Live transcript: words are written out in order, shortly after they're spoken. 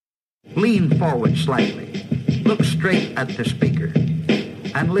Lean forward slightly. Look straight at the speaker.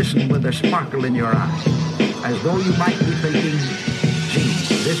 And listen with a sparkle in your eye, as though you might be thinking, gee,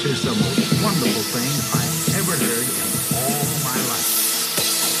 this is the most wonderful thing I've ever heard in all my life.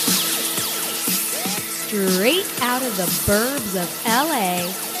 Straight out of the burbs of L.A.,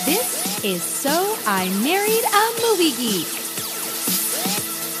 this is So I Married a Movie Geek.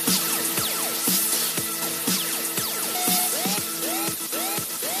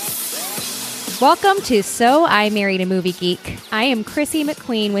 Welcome to So I Married a Movie Geek. I am Chrissy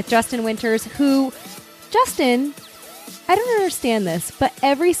McQueen with Justin Winters, who, Justin, I don't understand this, but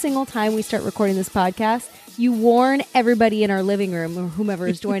every single time we start recording this podcast, you warn everybody in our living room or whomever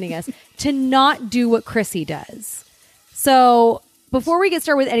is joining us to not do what Chrissy does. So before we get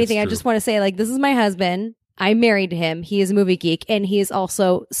started with anything, I just want to say, this is my husband. I'm married to him. He is a movie geek, and he is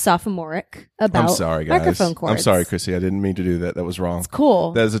also sophomoric about I'm sorry, guys. microphone cords. I'm sorry, Chrissy. I didn't mean to do that. That was wrong. It's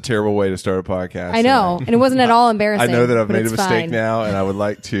cool. That is a terrible way to start a podcast. I know, and it wasn't at all embarrassing. I know that I've but made a it's mistake fine. now, and I would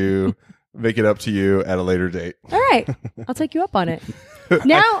like to make it up to you at a later date. All right. I'll take you up on it.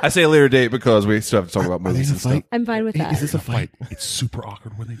 Now, I say a later date because we still have to talk about movies and stuff. I'm fine with that. Is this a fight? It's super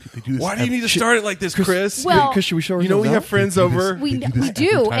awkward when they do this. Why do you need to start it like this, Chris? Well, Chris, should we show you know we have friends over. We do this do,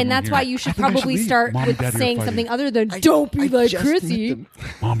 every time and we're that's here. why you should I think I should probably leave. start Mom and with Daddy are saying fighting. something other than "Don't be like Chrissy."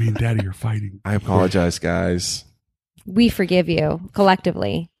 Mommy and Daddy are fighting. I apologize, guys. We forgive you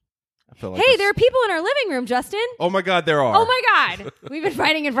collectively. I feel like Hey, this- there are people in our living room, Justin. Oh my God, there are. Oh my God, we've been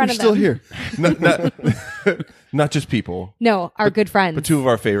fighting in front We're of still them. here. Not just people, No, our good friends. but two of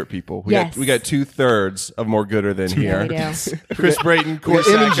our favorite people. We Yes. got 2/3 of More Gooder than Yeah, here. we do. Chris Brayton, Corey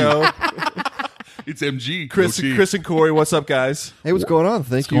energy. Sacco, It's MG. Chris and Corey. What's up, guys? Hey, what's going on?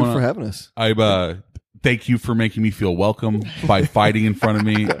 Thank you going for on? having us. Thank you for making me feel welcome by fighting in front of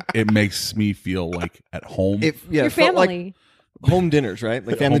me. It makes me feel like at home. Your it felt like family. home dinners, right?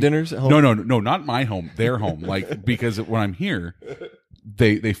 Like family dinners at home. No, not my home. Their home. Because when I'm here,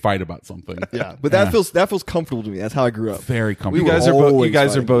 they fight about something. Yeah, but that feels comfortable to me. That's how I grew up. Very comfortable. You were guys are both. You always guys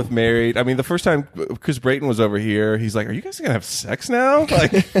are fighting. both married. I mean, the first time Chris Brayton was over here, he's like, "Are you guys gonna have sex now?"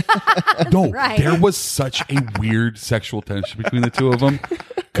 Like, No, Right. there was such a weird sexual tension between the two of them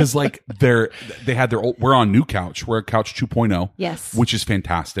because they had their old, we're on new couch. We're at couch 2.0. Yes. Which is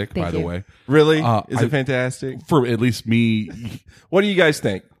fantastic, Thank by the you. way. really? Uh, Is I- it fantastic? For at least me, What do you guys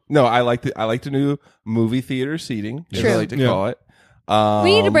think? No, I like the new movie theater seating, as True. I like to Yeah. call it.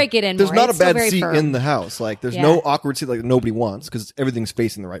 We need to break it in. There's more. not It's a still bad very seat firm. in the house. Like there's Yeah. no awkward seat like nobody wants because everything's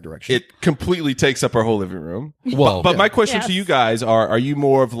facing the right direction. It completely takes up our whole living room. Well, But my question Yes. to you guys are you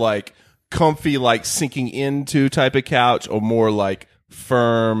more of like comfy, like sinking into type of couch, or more like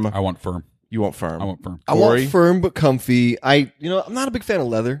firm? I want firm. You want firm? I want firm. I Corey? want firm but comfy. I'm not a big fan of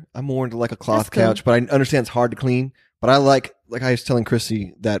leather. I'm more into like a cloth That's cool. couch, but I understand it's hard to clean. But I like I was telling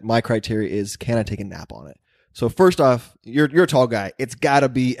Chrissy that my criteria is can I take a nap on it? So first off, you're a tall guy. It's got to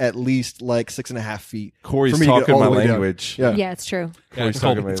be at least like 6.5 feet. Corey's for me to get talking all my the way down. language. Yeah. Yeah, it's true. Yeah, it's talking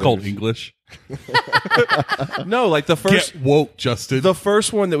called, about it's called language. English. No, like the first Get woke, Justin. the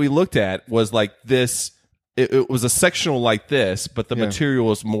first one that we looked at was like this. It was a sectional like this, but the Yeah. material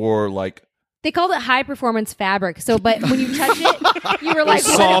was more like They called it high performance fabric. So, but when you touch it, you were like,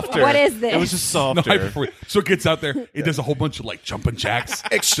 softer. what is this? It was just No, softer. so it gets out there. It does a whole bunch of jumping jacks,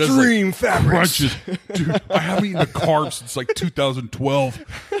 Extreme fabrics. crunches. Dude, I haven't eaten a carb since 2012.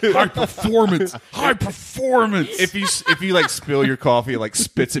 High performance. if you like spill your coffee, it like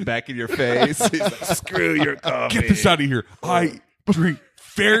spits it back in your face. He's like, screw your coffee. Get this out of here. I drink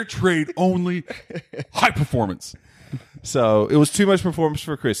fair trade only. High performance. So it was too much performance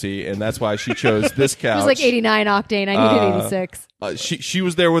for Chrissy, and that's why she chose this It couch. was like 89 octane. I needed 86. She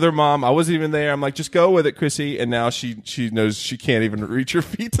was there with her mom. I wasn't even there. I'm like, just go with it, Chrissy. And now she knows she can't even reach her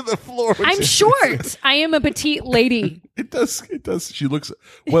feet to the floor. I'm short. I am a petite lady. It does. She looks.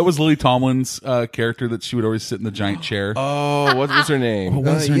 What was Lily Tomlin's character that she would always sit in the giant chair? Oh, what was her name? What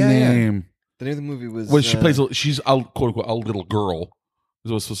was her yeah, yeah. name? The name of the movie was. Well, she plays. She's a quote unquote a little girl. Is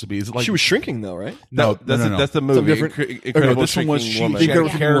what it's supposed to be. Is it like She was shrinking though, right? no? That's the movie. different- Incredible this one was Shrinking she Woman. had a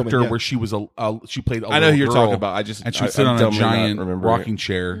Incredible character Woman, yeah. where she was she played. I know who you're girl, talking about. and she would sit I'm on a dumbly not giant remembering rocking it.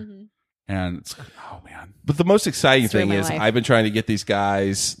 chair, Mm-hmm. and it's oh man. But the most exciting Story of thing my is life. I've been trying to get these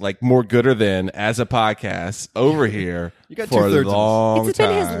guys like More Gooder Than as a podcast over here You got for a 2/3 of this. long It's time.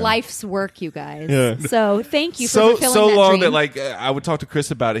 been his life's work, you guys. Yeah. So thank you for so fulfilling so that long dream. that like I would talk to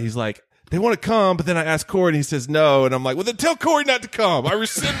Chris about it. He's like, they want to come, but then I ask Corey and he says no. And I'm like, well, then tell Corey not to come. I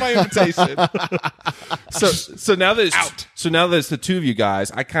rescind my invitation. So now that it's the two of you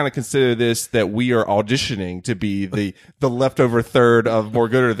guys, I kind of consider this that we are auditioning to be the leftover third of More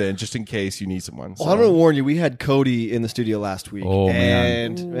Gooder Than, just in case you need someone. So. Well, I'm going to warn you, we had Cody in the studio last week. Oh,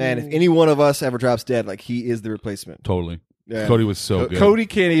 and man, if any one of us ever drops dead, like he is the replacement. Totally. Yeah. Cody was so good. Cody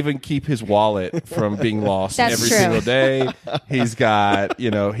can't even keep his wallet from being lost That's every true. single day. He's got,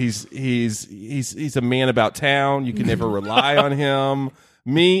 he's a man about town. You can never rely on him.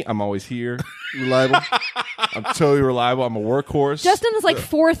 Me, I'm always here. Reliable. I'm totally reliable. I'm a workhorse. Justin is like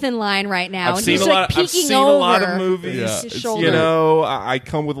fourth in line right now. I've and seen he's a like lot. peeking I've seen over a lot of movies. Yeah. his shoulder. I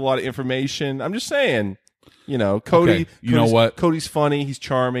come with a lot of information. I'm just saying. Cody. Okay, you know what? Cody's funny. He's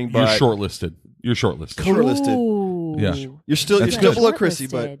charming. You're But shortlisted. You're shortlisted. Shortlisted. Ooh. Yeah. You're still That's you're still good. below Chrissy,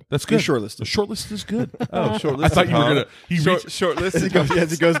 but Shortlisted. That's you're good. shortlisted. The shortlist is good. shortlisted. I thought you were gonna. Shortlisted.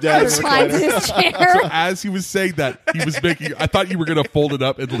 As he goes down. Reclines in his chair. So as he was saying that, he was making. I thought you were gonna fold it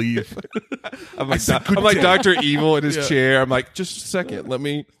up and leave. I'm like Dr. Evil in his chair. I'm like, just a second. Let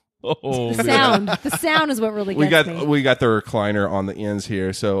me. Oh, The man. sound. The sound is what really We gets got me. we got the recliner on the ends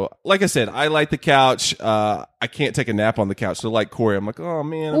here. So, like I said, I like the couch. I can't take a nap on the couch. So, like Corey, I'm like, oh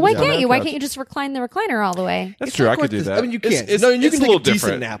man. Well, why I'm just on can't that you? Why couch. can't you just recline the recliner all the way? That's true. I could do that. I mean, you can't. It's, no, you it's can a take a little decent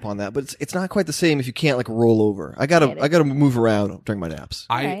different. nap on that, but it's not quite the same if you can't like roll over. I Get it. gotta move around during my naps.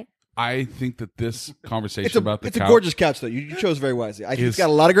 Right. I think that this conversation It's a about the it's couch, a gorgeous couch though. You chose very wisely. It's Is- got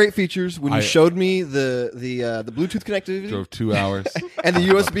a lot of great features. When you I- showed me the Bluetooth connectivity drove 2 hours. and the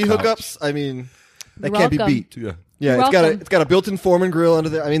USB couch. hookups, I mean, that You're can't be welcome. beat. Yeah. Yeah, You're it's welcome. got a built-in Foreman grill under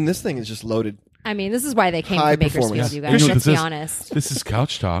there. I mean, this thing is just loaded. I mean, this is why they came High from Bakersfield, performance. you You guys. know, Let's this be is- honest. This is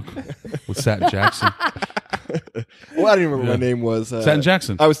Couch Talk with Satin Jackson. Well, I don't even remember Yeah. what my name was. Satin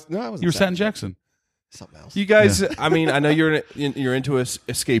Jackson. I wasn't. You were Satin Jackson. Something else. You guys, I mean, I know you're into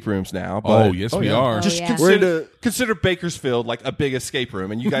escape rooms now. But Oh, yes, we yeah. are. Oh, Just yeah. We're consider Bakersfield like a big escape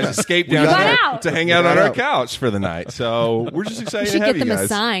room, and you guys escaped We down got there out. to hang out We on got our out. couch for the night. So we're just We excited to should have get you them a guys.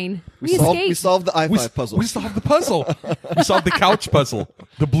 sign. We solved the we, i5 puzzle. we solved the puzzle. We solved the couch puzzle.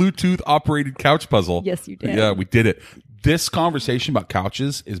 The Bluetooth operated couch puzzle. Yes, you did. Yeah, we did it. This conversation about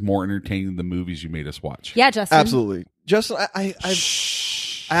couches is more entertaining than the movies you made us watch. Yeah, Justin. Absolutely, Justin.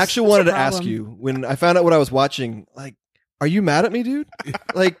 I actually wanted to ask problem. you when I found out what I was watching. Like, are you mad at me, dude?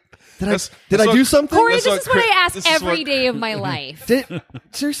 Like, did I That's do what- something? Corey, That's this what is what I Chris- ask this is every what- day of my life.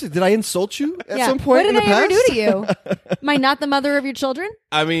 Seriously, did I insult you at Yeah. some point What in did the I past? ever do to you? Am I not the mother of your children?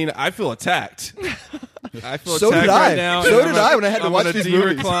 I mean, I feel attacked. I feel So attacked did I. right now. So and did I'm I when I had to I'm watch gonna these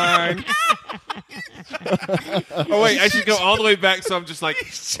movies. de-recline. Oh wait, I should go all the way back. So I'm just like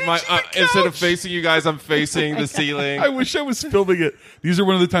instead of facing you guys, I'm facing the ceiling. I wish I was filming it. These are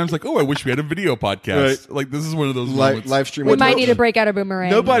one of the times like, oh, I wish we had a video podcast. Like, this is one of those moments. Live stream. We on might Twitch. need to break out a boomerang.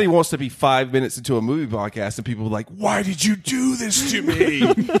 Nobody wants to be 5 minutes into a movie podcast and people are like, "Why did you do this to me?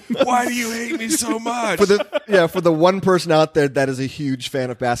 Why do you hate me so much?" for the one person out there that is a huge fan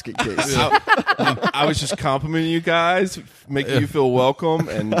of Basket Case. I was just complimenting you guys, making you feel welcome,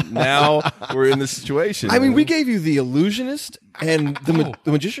 and now we're in this situation. I mean, we gave you the Illusionist and the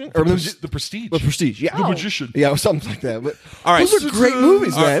Magician or The Prestige. the Prestige. Yeah, The Magician. Yeah, something like that. But all right, those are great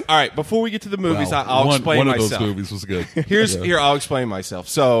movies, all right, man. all right, before we get to the movies, Wow. I'll explain one myself. of those movies was good. Here, I'll explain myself.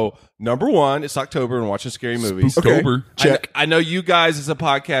 So, number one, it's October and watching scary movies. Spooktober. Check. I know you guys as a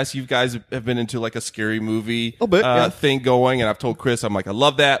podcast, you guys have been into like a scary movie A bit, yeah. thing going, and I've told Chris, I'm like, I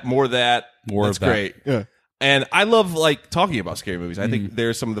love that, more of that, More That's of that. great. Yeah. And I love like talking about scary movies. I think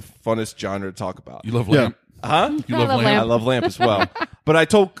they're some of the funnest genre to talk about. You love Yeah. Lamp? Huh? You I love love Lamp? Lamp. I love Lamp as well. But I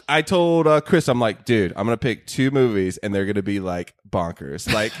told Chris, I'm like, dude, I'm gonna pick 2 movies, and they're gonna be like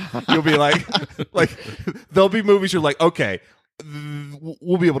bonkers. Like you'll be like there'll be movies you're like, okay,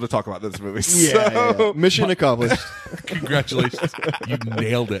 we'll be able to talk about those movies. So- Mission accomplished. Congratulations. You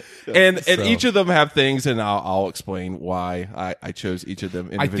nailed it. And So- each of them have things, and I'll explain why I chose each of them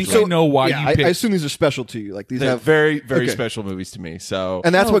I individually. think I know why yeah, you I picked. assume these are special to you. Like these They're have very, very Okay. special movies to me. So,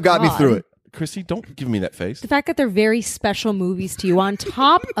 and that's Oh, what got me God. through it. Chrissy, don't give me that face. The fact that they're very special movies to you, on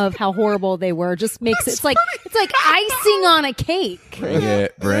top of how horrible they were, just makes it. It's like icing on a cake. Bring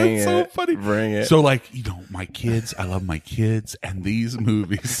it, bring That's it, so funny. bring it. So, like, my kids, I love my kids, and these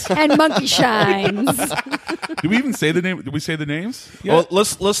movies. And Monkey Shines. Did we even say the name? Did we say the names? Yeah. Well, let's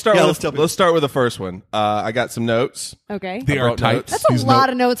start Yeah, with let's tell people. let's start with the first one. I got some notes, Okay. They I are brought tight. notes. That's a lot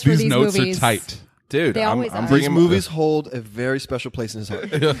of notes for these notes movies. are tight. dude. They I'm always are. These bringing movies hold a very special place in his heart.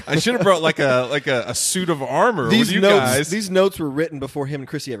 I should have brought like a suit of armor with you guys. These notes were written before him and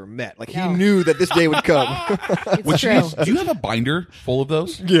Chrissy ever met. Like No. he knew that this day would come. It's true. Do you have a binder full of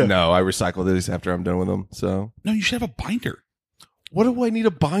those? Yeah. No, I recycle these after I'm done with them. So No, you should have a binder. What do I need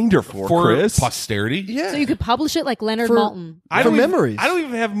a binder for Chris? posterity. Yeah. So you could publish it like Leonard For- Maltin. I for don't even- memories. I don't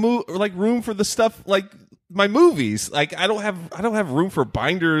even have like room for the stuff like my movies. Like I don't have room for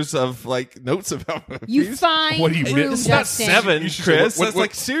binders of like notes about movies. You find What do you room, mean? It's not Justin. 7, You should Chris. say, That's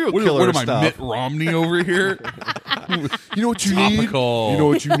like serial what, killer what am I, stuff. Mitt Romney over here? You know what you Topical. need? You know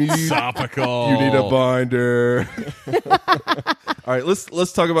what you need? Topical. You need a binder. All right,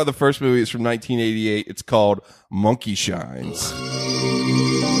 let's talk about the first movie. It's from 1988. It's called Monkey Shines.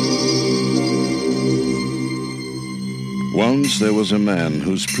 Once there was a man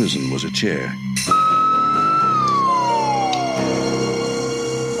whose prison was a chair.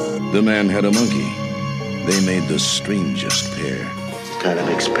 The man had a monkey. They made the strangest pair. What kind of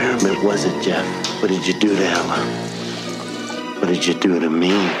experiment was it, Jeff? What did you do to Ella? What did you do to me?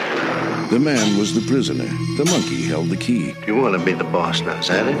 The man was the prisoner. The monkey held the key. You want to be the boss now, is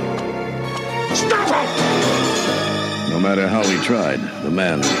that it? No matter how he tried, the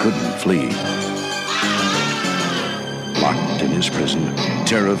man couldn't flee. Locked in his prison,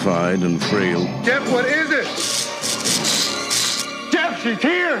 terrified and frail, Jeff, what is it? Jeff, she's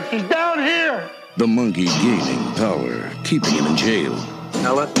here. She's down here. the monkey gaining power, keeping him in jail.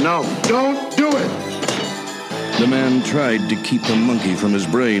 Ella, no. Don't do it. The man tried to keep the monkey from his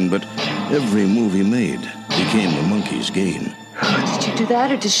brain, but every move he made became the monkey's gain. Did you do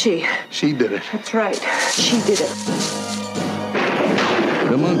that or did she? She did it. That's right. She did it.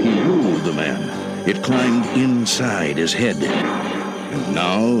 The monkey ruled the man. It climbed inside his head. And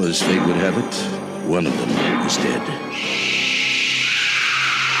now, as fate would have it, one of them is dead.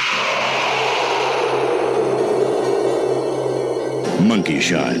 Monkey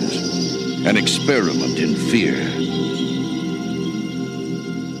Shines, an experiment in fear.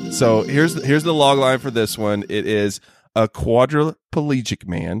 So here's the log line for this one. It is a quadriplegic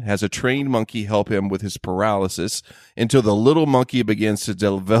man has a trained monkey help him with his paralysis until the little monkey begins to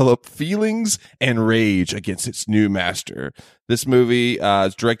develop feelings and rage against its new master. This movie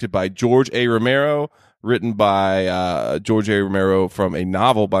is directed by George A. Romero, written by George A. Romero from a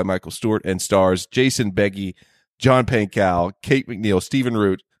novel by Michael Stewart, and stars Jason Beggy, John Pankow, Kate McNeil, Stephen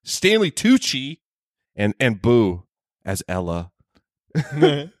Root, Stanley Tucci, and Boo as Ella.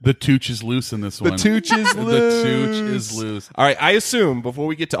 The Tooch is loose in this The one. Tooch is The loose. Tooch is loose. All right, I assume before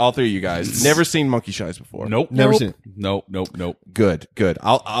we get to all three of you guys, never seen Monkey Shines before. Nope. Never seen it. Nope. Good.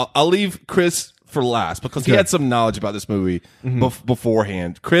 I'll leave Chris for last because he Good. had some knowledge about this movie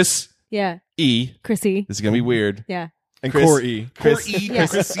beforehand. Chris Yeah. E. Chrissy. This is gonna be weird. Yeah. And Chris- Corey. Chrissy,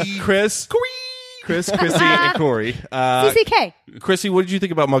 Chrissy, and Corey. CCK. Chrissy, what did you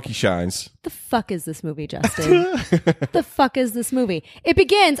think about Monkey Shines? The fuck is this movie, Justin? The fuck is this movie? It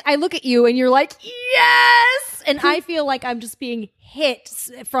begins, I look at you and you're like, yes! And I feel like I'm just being hit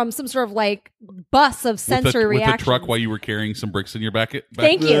from some sort of like bus of sensory with reaction. the truck while you were carrying some bricks in your back.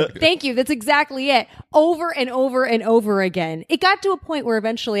 Thank you. Thank you. That's exactly it. Over and over and over again. It got to a point where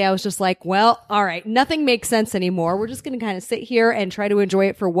eventually I was just like, well, all right, nothing makes sense anymore. We're just going to kind of sit here and try to enjoy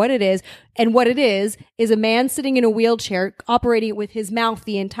it for what it is. And what it is a man sitting in a wheelchair operating it with his mouth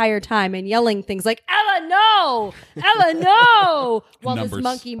the entire time and yelling things like, Ella, no! Ella, no! While this Numbers.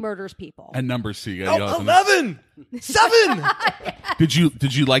 monkey murders people. And numbers, so you got Oh, 11! 7! Did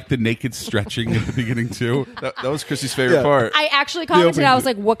you like the naked stretching at the beginning too? That was Chrissy's favorite Yeah. part. I actually commented, I was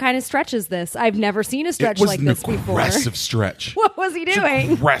like, what kind of stretch is this? I've never seen a stretch It was like an this before. aggressive stretch. What was he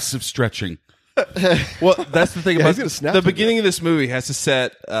doing? Aggressive stretching. Well, that's the thing Yeah, about he's gonna snap the to beginning of this movie has to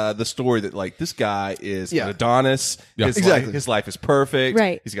set the story that like this guy is Yeah. an Adonis. Yeah. Exactly. His life is perfect.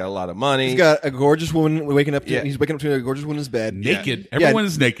 Right. He's got a lot of money. He's got a gorgeous woman waking up to Yeah. he's waking up to a gorgeous woman in his bed. Naked. Yeah. Everyone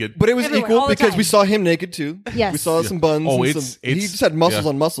is naked. But it was Everywhere, equal all the because time. we saw him naked too. Yes. We saw some buns. Oh, and it's- he it's- just had muscles yeah.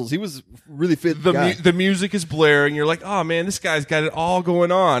 on muscles. He was really fit. the guy. the music is blaring. You're like, oh man, this guy's got it all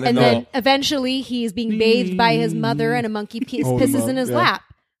going on. And then eventually he's being bathed by his mother and a monkey pisses in his lap.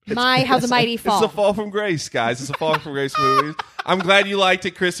 How the mighty fall. It's a fall from grace, guys. It's a fall from grace movie. I'm glad you liked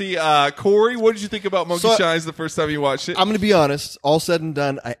it, Chrissy. Corey, what did you think about Monkey So- Shines the first time you watched it? I'm going to be honest. All said and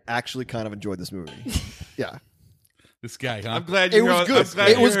done, I actually kind of enjoyed this movie. Yeah, This guy, huh? I'm glad It you're was on, good. I'm glad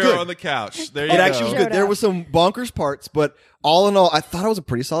It was you're good. on the couch. There you it go. actually was good. Showed There up. was some bonkers parts, but all in all, I thought it was a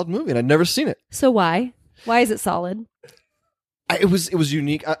pretty solid movie, and I'd never seen it. So why? Why is it solid? It was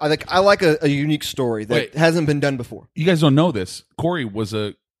unique. I like a unique story that Wait. hasn't been done before. You guys don't know this. Corey was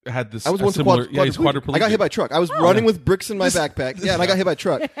a had this. I was once similar. He's quadriplegic. I got hit by a truck. I was running with bricks in my backpack. Yeah, and I got hit by a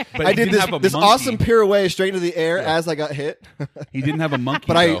truck. But I he did didn't have a this monkey. awesome pirouette straight into the air as I got hit. He didn't have a monkey,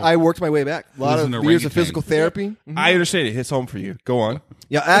 But though. I worked my way back. A lot was of an years of orangutan. physical therapy. I understand it hits home for you. Go on.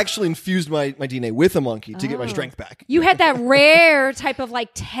 Yeah, I actually infused my DNA with a monkey to get my strength back. You had that rare type of like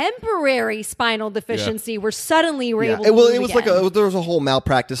temporary spinal deficiency where suddenly you were able to It move was again. there was a whole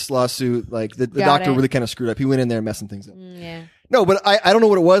malpractice lawsuit. Like the Got doctor it. really kind of screwed up. He went in there messing things up. Yeah. No, but I don't know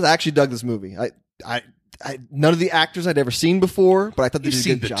what it was. I actually dug this movie. I none of the actors I'd ever seen before, but I thought they You've did a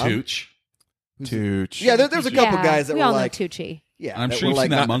seen good the job. Tooch. Tooch. Yeah, there's a couple Yeah, guys that we were all like, know Tucci. yeah, I'm that sure were you've like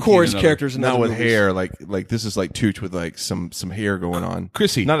seen that not monkey chorus in another- characters in Not other with movies. hair. Like this is like Tooch with like some hair going on.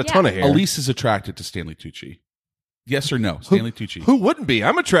 Chrissy, Not a ton of hair. Elise is attracted to Stanley Tucci. Yes or no? Stanley Tucci. Who wouldn't be?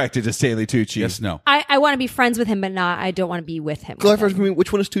 I'm attracted to Stanley Tucci. Yes, no. I want to be friends with him, but I don't want to be with him. Clarify for me,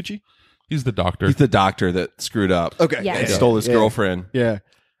 which one is Tucci? He's the doctor. He's the doctor that screwed up. Okay, Yeah. And Yeah. stole his Yeah. girlfriend. Yeah.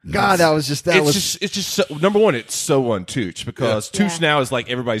 God, that was just It's just so, number one. It's so on Tooch because Tooch Yeah. now is like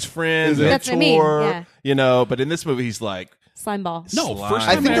everybody's friend. That's what I mean, yeah. You know. But in this movie, he's like, Slime ball. no, Slime. first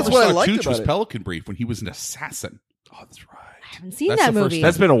I time think I that's ever what I saw liked Tooch was about it. Pelican Brief when he was an assassin. oh, that's right. I haven't seen That's that the first- movie.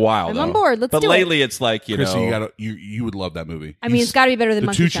 That's been a while. I'm though. on board. Let's but do it. lately, it's like Chrissy, you would love that movie. I mean, it's got to be better than the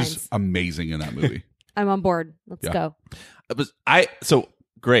Monkey Tooch Shines. is amazing in that movie. I'm on board. Let's Yeah. go. So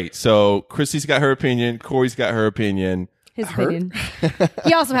great. So Chrissy's got her opinion. Corey's got her opinion. His opinion.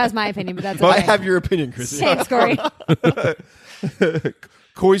 He also has my opinion, but that's I okay. have your opinion, Chris. Thanks, Corey.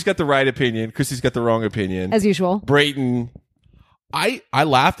 Corey's got the right opinion. Chrissy's got the wrong opinion. As usual. Brayton. I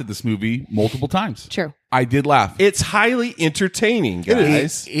laughed at this movie multiple times. True. I did laugh. It's highly entertaining,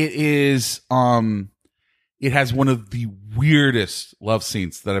 guys. It is. It has one of the weirdest love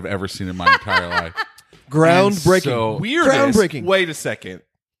scenes that I've ever seen in my entire life. Groundbreaking. And so- Weirdest. Groundbreaking. Wait a second.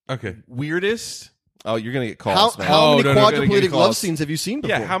 Okay. Weirdest? Oh, you're gonna get calls, man. How many You're gonna get quadriplegic calls. love scenes have you seen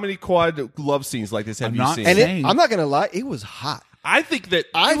before? Yeah, how many quad love scenes like this have I'm you not seen? And saying- I'm not going to lie, it was hot. I think that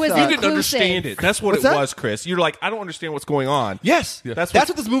I It was thought- you didn't inclusive. understand it. That's what What's it that? was, Chris. You're like, I don't understand what's going on. Yes, That's that's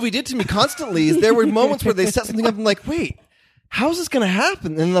what this movie did to me constantly. Is there were moments where they set something up and I'm like, wait, how's this going to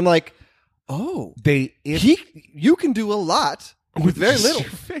happen? And I'm like, oh, you can do a lot with very just little. your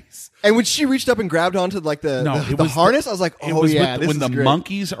face. And when she reached up and grabbed onto like the It the was harness, I was like, it oh was yeah, with- this when is the great.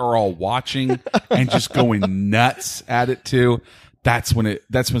 monkeys are all watching and just going nuts at it too. That's when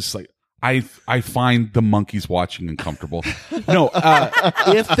it's like I find the monkeys watching uncomfortable. No,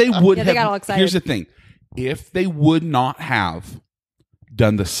 if they would Yeah, have, they got all excited. here's the thing: if they would not have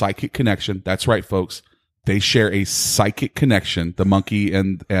done the psychic connection, that's right, folks. They share a psychic connection. The monkey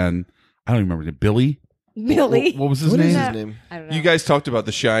and I don't even remember Billy. Billy. What was his What name? is his name? I don't know. You guys talked about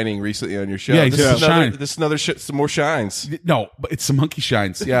The Shining recently on your show. Yeah, this yeah. is another, Shine. this is another some more shines. No, but it's the monkey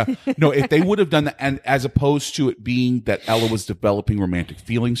shines. Yeah. No, if they would have done that, and as opposed to it being that Ella was developing romantic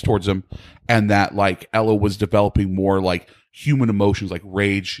feelings towards him, and that like Ella was developing more like human emotions like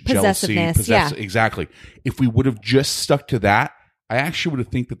rage, jealousy, Possessiveness, yeah. exactly. If we would have just stuck to that, I actually would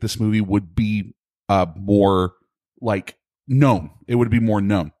have think that this movie would be more like known. It would be more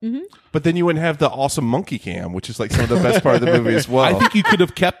known. But then you wouldn't have the awesome monkey cam, which is like some of the best part of the movie as well. I think you could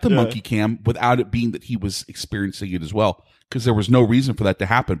have kept the monkey cam without it being that he was experiencing it as well, because there was no reason for that to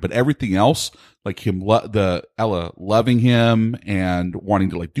happen. But everything else, like him, the Ella loving him and wanting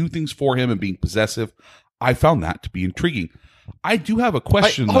to like do things for him and being possessive, I found that to be intriguing. I do have a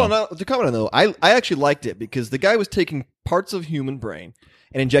question. Hold though. on, to comment on though, I actually liked it because the guy was taking parts of human brain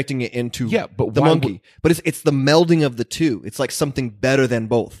and injecting it into but the why monkey. would- But it's the melding of the two. It's like something better than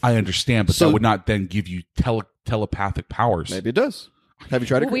both. I understand, but So- that would not then give you telepathic powers. Maybe it does. Have you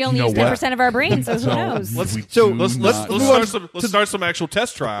tried it? Well, we Chris? only You know use what? 10% of our brains, so who knows? Let's We so do let's- not let's know. start some actual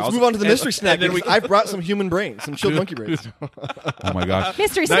test trials. Let's move on to the mystery And- snack. and then we because I brought some human brains, some chilled monkey brains. Oh my gosh.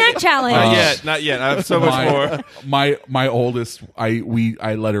 Mystery snack challenge. Not yet. I have so much more. My oldest, I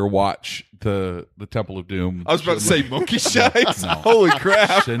let her watch the Temple of Doom. I was about to say monkey shines. No. Holy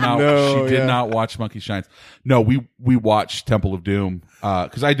crap! She No, did yeah. not watch Monkey Shines. No, we watched Temple of Doom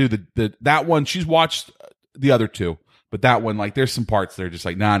because I do that one. She's watched the other two, but that one, like, there's some parts that are just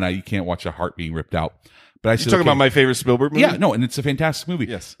like, nah, you can't watch a heart being ripped out. But I You said, talking okay. about my favorite Spielberg movie? Yeah, no, and it's a fantastic movie.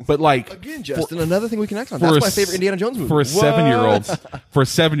 Yes. But like Again, Justin, another thing we can act on. for That's a my s- favorite Indiana Jones movie. for a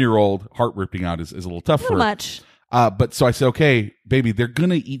 7-year-old, heart ripping out is a little tough Too for her. much. But so I said, okay, baby, they're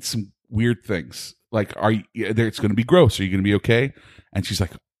gonna eat some weird things. Like, it's gonna be gross. Are you gonna be okay? And she's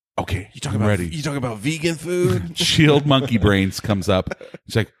like, okay, I'm ready. You talking about vegan food? Shield monkey brains comes up.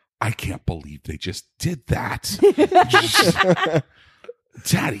 She's like, I can't believe they just did that.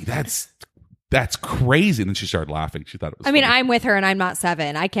 Daddy, that's That's crazy. And then she started laughing. She thought it was I mean, funny. I'm with her, and I'm not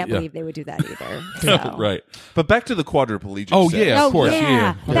 7. I can't Yeah. believe they would do that either. So. Right. But back to the quadriplegic. Oh, sex. yeah, of course.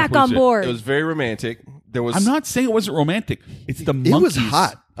 yeah. Yeah. Back on board. It was very romantic. There was. I'm not saying it wasn't romantic. It's the It monkeys. was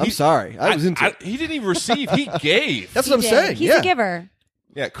hot. I'm sorry. I was into it. He didn't even receive. He gave. That's what I'm He did. saying. He's yeah. a giver.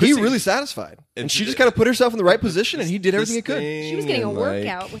 Yeah, He Chrissy- really satisfied. And And she just kind of put herself in the right position, and he did everything he this could. thing She was getting a and, like-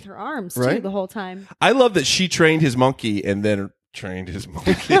 workout with her arms, too, Right? the whole time. I love that she trained his monkey and then trained his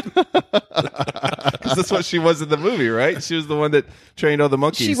monkey. Because that's what she was in the movie, right? She was the one that trained all the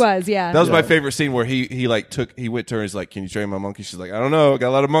monkeys. She was, yeah. That was my favorite scene where he went to her and he's like, "Can you train my monkey?" She's like, "I don't know. I got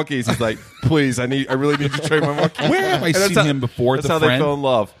a lot of monkeys." He's like, "Please, I really need you to train my monkey." Where have I And that's seen how- him before? That's The how friend? they fell in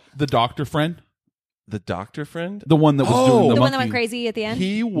love. The doctor friend? The doctor friend. The one that was Oh. doing the The monkey. one that went crazy at the end?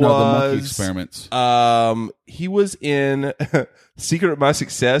 He was No, the monkey experiments. He was in Secret of My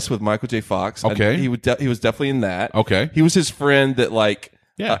Success with Michael J. Fox. Okay. He was definitely in that. Okay. He was his friend that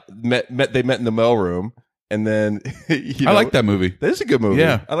Yeah. met in the mailroom, and then I like that movie. That is a good movie.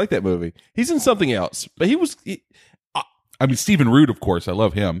 Yeah. I like that movie. He's in something else, but I mean, Stephen Root, of course. I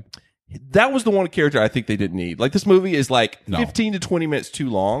love him. that was the one character I think they didn't need. Like this movie is like No. 15 to 20 minutes too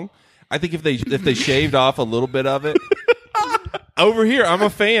long. I think if they shaved off a little bit of it. Over here, I'm a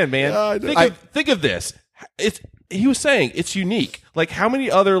fan, man. Think of this. He was saying it's unique. Like how many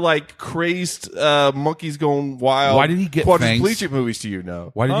other like crazed monkeys going wild? Why did he get quadriplegic fangs? movies? Do you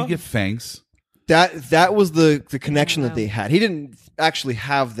know? Why did Huh? he get fangs? That was the connection I that don't they had. He didn't actually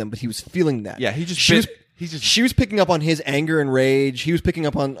have them, but he was feeling that. Yeah, he just she bit- was, she was picking up on his anger and rage. He was picking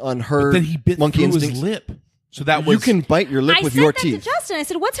up on her But then he bit monkey through instincts. his lip. So that was You can bite your lip I with said your that teeth. to Justin. I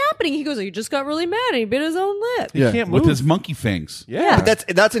said, "What's happening?" He goes, "He just got really mad and he bit his own lip." Yeah. can't with move. his monkey fangs. Yeah, But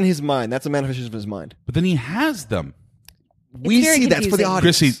that's in his mind. That's a manifestation of his mind. But then he has them. We very see that's for the confusing.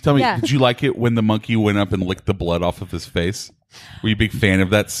 audience. Chrissy, tell me, Yeah. did you like it when the monkey went up and licked the blood off of his face? Were you a big fan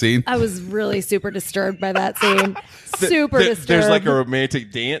of that scene? I was really super disturbed by that scene. Super disturbed. There's like a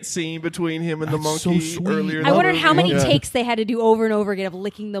romantic dance scene between him and the That's so monkey sweet. earlier. in I the wondered how movie. many takes they had to do over and over again of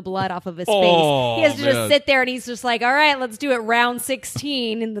licking the blood off of his Oh, face. He has to man. just sit there and he's just like, "All right, let's do it round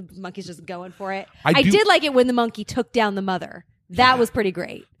 16." And the monkey's just going for it. I I do- did like it when the monkey took down the mother. That was pretty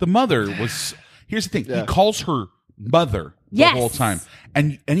great. The mother was. Here's the thing. He calls her mother the Yes. whole time.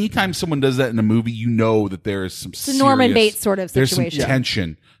 And anytime someone does that in a movie, you know that there is some It's a Norman serious- Bates sort of There's some situation.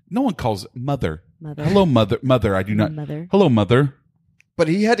 tension. No one calls it mother. Mother. Hello, mother. Mother. I do not. Mother. Hello, mother. But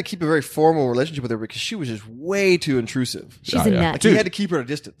he had to keep a very formal relationship with her because she was just way too intrusive. She's Oh, a yeah. nut. Like, he had to keep her at a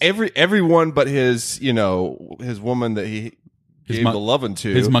distance. Everyone but his his woman that he gave mon- the loving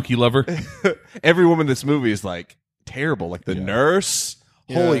to. His monkey lover. Every woman in this movie is like terrible. Like the nurse.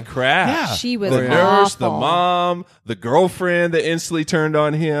 Holy crap. Yeah. She was The nurse, the awful. mom, the girlfriend that instantly turned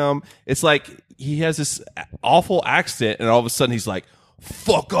on him. It's like he has this awful accent, and all of a sudden he's like,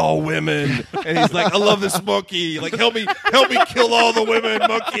 "Fuck all women," and he's like, "I love this monkey. Like, help me kill all the women,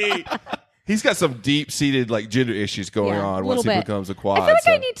 monkey." He's got some deep-seated like gender issues going Yeah, on a once he little bit. becomes a quad. I feel like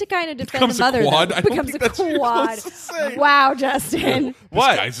so. I need to kind of defend Becomes the a mother. quad? Though. I don't Becomes think a that's what you're quad. supposed to say. Wow, Justin. What?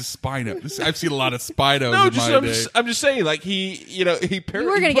 This guy's a Spino. I've seen a lot of Spinos No, in my day. I'm just saying, like he You were going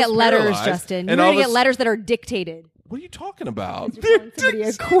going to get letters, Justin. You were going to get letters that are dictated. What are you talking about? You're calling somebody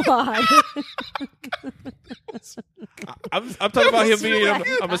a quad. I'm talking about him being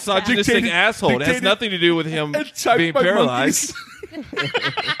a misogynistic Dictated- asshole. It has dictated- nothing to do with him and typed being by paralyzed.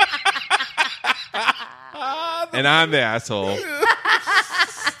 And I'm the asshole.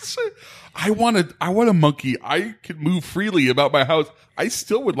 I want a monkey. I can move freely about my house. I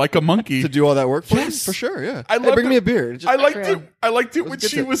still would like a monkey To do all that work for Yes. him? For sure, yeah. I Hey, loved bring it. me a beer. Just- I liked True. it. I liked it when get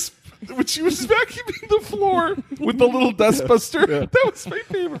she it. was vacuuming the floor with the little dustbuster. That was my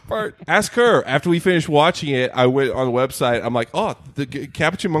favorite part. Ask her. After we finished watching it, I went on the website. I'm like, oh, the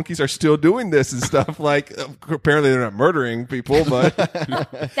capuchin monkeys are still doing this and stuff. Like, apparently they're not murdering people, but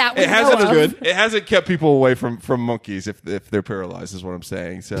That was it hasn't Noah. it hasn't kept people away from monkeys if they're paralyzed. Is what I'm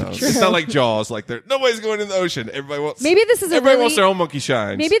saying. So it's not like Jaws. Like nobody's going in the ocean. Everybody wants. Maybe this is a everybody really- wants their own monkey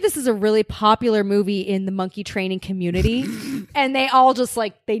shines. Maybe this is a really popular movie in the monkey training community, and they all just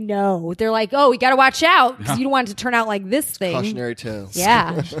like they know. They're like, "Oh, we got to watch out because you don't want it to turn out like this thing." Cautionary tale.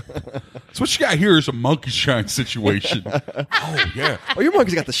 Yeah, So what you got here is a monkey shine situation. Oh yeah. Oh, your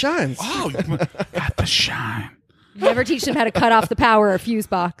monkey's got the shines. Oh, you got the shine. never teach them how to cut off the power or fuse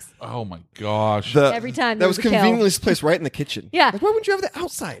box. Oh my gosh. Every time That was there's a kill. conveniently placed right in the kitchen. Yeah. Like, why wouldn't you have that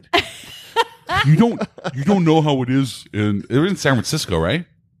outside? you don't know how it is they're in San Francisco, right?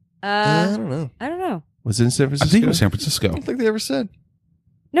 I don't know. I don't know. was it in San I Francisco? think it was San Francisco. I don't think they ever said.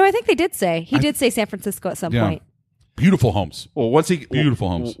 No, I think they did say he did say San Francisco at some Yeah. point. Beautiful homes. Well, once he Beautiful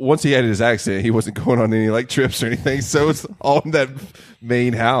homes. Once he had his accident, he wasn't going on any like trips or anything. So it's all in that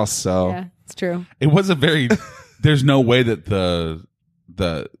main house. So Yeah. It's true. It was a very. There's no way that the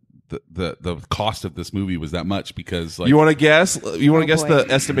cost of this movie was that much because like You want to guess? You want to guess boy.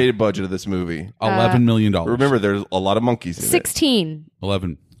 the estimated budget of this movie? $11 million. Remember, there's a lot of monkeys in it. 16.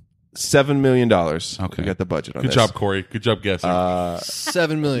 11. $7 million. Okay. We got the budget on Good this. job, Corey. Good job guessing.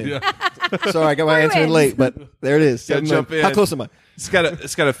 $7 million. Sorry, I got my answer in wins. late, but there it is. Gotta $7 jump million. in. How close am I? It's got a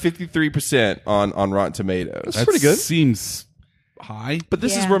 53% on Rotten Tomatoes. That pretty good. Seems high. But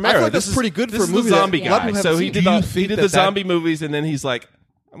this is Yeah. Romero. I feel like this that's is pretty good this for a is movie the that zombie a lot of guy. people So haven't he seen. did Do you the, think he did that the zombie movies, and then he's like,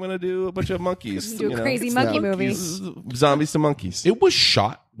 I'm gonna do a bunch of monkeys. Do a crazy monkey movie. Zombies to monkeys. It was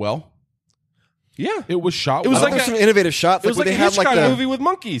shot well. Yeah, It was shot It was well. like There's a- some innovative shots. it was where like a they had Hitchcock like the movie with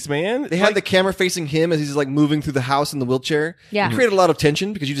monkeys, man. They had Like, the camera facing him as he's like moving through the house in the wheelchair. Yeah. It created a lot of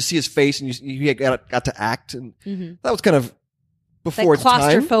tension because you just see his face and you got to act, and that was kind of Like before its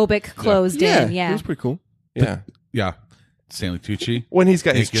time. claustrophobic closed Yeah, in. Yeah. it was pretty cool. yeah. Yeah. Stanley Tucci. When he's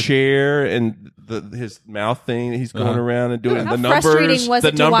got his Naked. chair and his mouth thing, he's going around and doing How the numbers. frustrating was the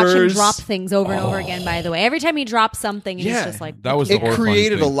it to watch him numbers. drop things over and over again, by the way? Every time he dropped something, he's Yeah. just like, That was the It horrifying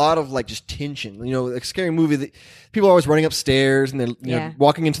created a thing. lot of like just tension. You know, a scary movie that people are always running upstairs and they're Yeah.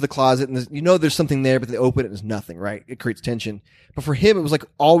 walking into the closet and there's something there, but they open it and there's nothing. Right? It creates tension. But for him, it was like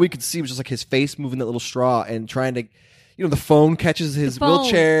all we could see was just like his face moving that little straw and trying to. You know, the phone catches his phone. I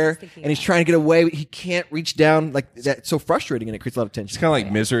wheelchair was thinking and he's that. trying to get away. But he can't reach down. Like that. It's so frustrating and it creates a lot of tension. It's kind of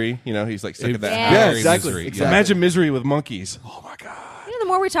like Misery. You know, he's like stuck in that Yeah. house. Yeah, Very exactly. misery. Exactly. Imagine Misery with monkeys. Oh my god. you know, the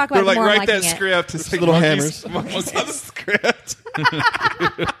more we talk about They're it, like, the more I'm write that liking it. script. It's like little monkeys, hammers. monkeys on the script.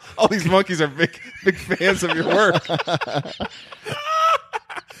 All these monkeys are big fans of your work.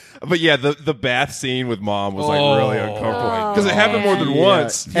 But yeah, the bath scene with mom was like really uncomfortable because it happened more than Yeah.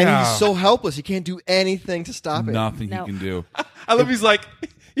 once. And Yeah. he's so helpless. He can't do anything to stop it. Nothing No. he can do. I love. He's like,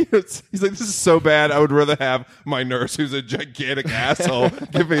 he's like, this is so bad. I would rather have my nurse, who's a gigantic asshole,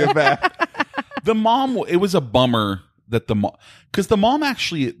 give me a bath. The mom, it was a bummer that the mom, because the mom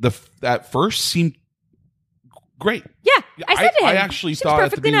actually, at first seemed great. Yeah, I said to him. I actually She's thought at the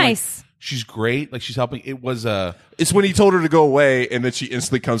perfectly beginning, like, nice. she's great. Like she's helping. It was It's when he told her to go away, and then she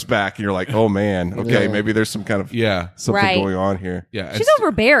instantly comes back, and you're like, oh man, okay, Yeah. maybe there's some kind of yeah, something Right. going on here. yeah. She's it's-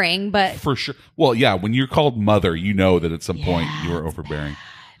 overbearing, but for sure. Well, yeah. When you're called mother, you know that at some point you were overbearing.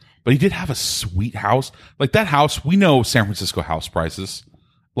 But he did have a sweet house. Like that house, we know San Francisco house prices.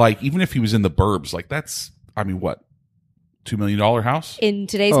 Like even if he was in the burbs, like that's, I mean, what, $2 million house? in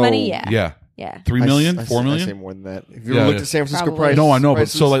today's Oh, money, yeah. Yeah, Yeah. 3 million, I 4 say million. more than that. If you Yeah, ever looked yeah. at San Francisco Probably. prices, No, I know, but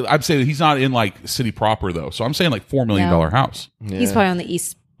prices, so like I'm saying he's not in like city proper though. So I'm saying like $4 million No. house. He's yeah. probably on the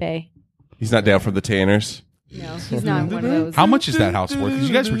East Bay. He's not down for the Tanners. No, he's not one of those. How much is that house worth? Because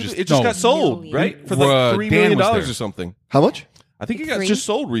you guys were just It just no, got sold, Million. right? For like $3 Dan million was there. or something. How much? I think it got Three? just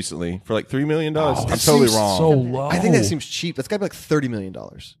sold recently for like $3 million. I'm that totally seems wrong. so low. I think that seems cheap. That's got to be like $30 million.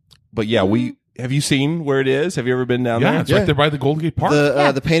 But yeah, have you seen where it is? Have you ever been down Yeah, there? it's right there by the Golden Gate Park.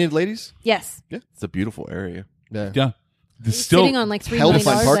 The painted ladies. Yes. It's a beautiful area. Yeah. yeah, this He's still sitting on like $3 hell to million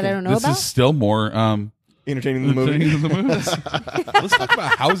find that parking. I don't know this about. is still more Entertaining the movie. than the movies. Let's talk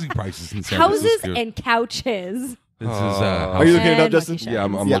about housing prices in San Houses Francisco. and couches. This is Are you looking it And up, Justin? monkey show. Yeah,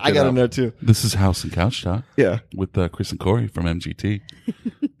 I'm Yeah, looking I got to up. know too. This is House and Couch Talk Yeah. with Chris and Corey from MGT.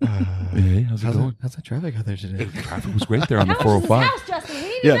 Hey, how's it going? How's that traffic out there today? Traffic was great there on the How much is 405. this house, Justin? We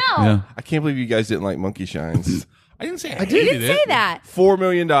need Yeah. to know. Yeah, I can't believe you guys didn't like Monkey Shines. I didn't say I You hated didn't say it. that. $4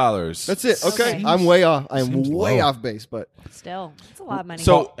 million. That's it. Okay. Okay. I'm way off. I'm Seems way low. off base, but Still, it's a lot of money.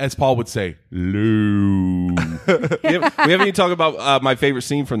 So- As Paul would say, low. we haven't even talked about my favorite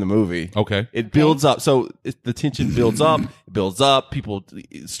scene from the movie. Okay. It builds up. So the tension builds up. It builds up. People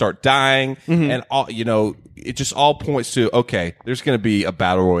start dying, and all it just all points to there's going to be a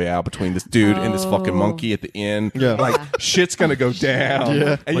battle royale between this dude and this fucking monkey at the end. Yeah. like shit's going to go down.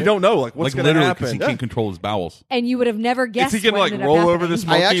 Yeah. and you don't know what's Like going to literally because happen. he can't control his bowels. and you would have never Is guessed. he going to what like ended up roll over happening. this I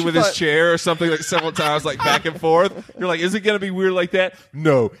monkey actually with his thought- chair or something like several times, like back and forth? You're like, is it going to be weird like that?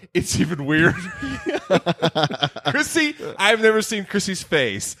 No, it's even weird. Chrissy, I've never seen Chrissy's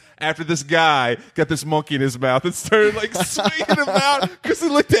face after this guy got this monkey in his mouth and started like swinging him out. Chrissy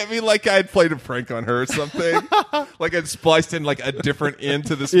looked at me like I had played a prank on her or something. Like I'd spliced in like a different end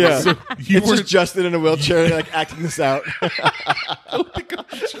to this yeah. monkey. It's just Justin in a wheelchair like acting this out.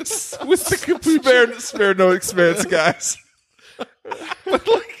 With the spare no expense, guys. But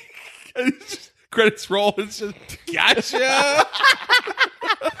like, and it's just, credits roll. It's just gotcha.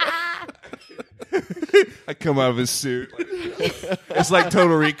 I come out of his suit. Like, It's like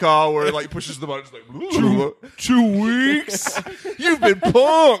Total Recall, where it like pushes the button. It's like 2 weeks. You've been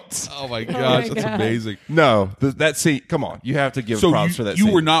punked. Oh my gosh, that's God. amazing. No, that scene. Come on, you have to give props for that. You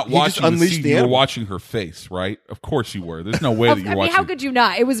scene. were not He just watching the unleashed scene. the You were animal. watching her face, right? Of course you were. There's no way that I you're mean, watching. how could you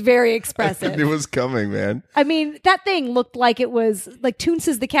not? It was very expressive. It was coming, man. I mean, that thing looked like it was like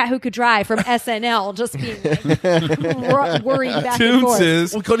Toonces the cat who could drive from SNL, just being like, worried back and forth.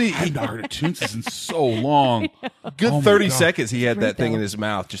 Toonces. Well, I haven't heard of Toonces in so long. Good Oh my 30 God. seconds. He had that thing though. in his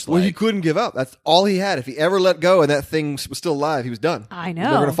mouth, just Well, like he couldn't give up. That's all he had. If he ever let go and that thing was still alive, he was done. I He was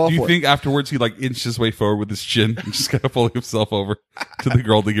never know. gonna fall Do you for think afterwards he like inched his way forward with his chin and just kind of pulling himself over to the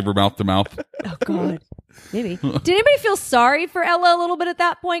girl to give her mouth to mouth? Oh God, maybe. Did anybody feel sorry for Ella a little bit at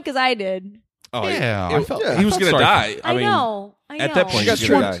that point? Because I did. oh, Yeah, it- I felt- he was I going felt to sorry die. I mean, know. at that point, She got he's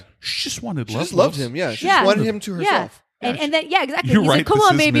going to tricked. die. She just wanted She love. just loved Loves. him. Yeah, she Yeah. just wanted him to herself. And then yeah, exactly. You're He's right. like, come this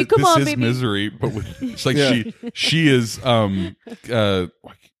on, is baby, mi- come this on, is baby. misery, but with, it's like Yeah. she is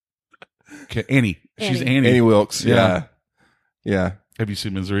Annie. She's Annie. Annie. Annie Wilkes. Yeah. Yeah. Have you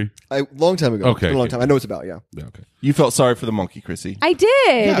seen Misery? Long time ago. Okay, It's been a long okay. time. I know it's about. Yeah. Yeah. Okay. You felt sorry for the monkey, Chrissy. I did.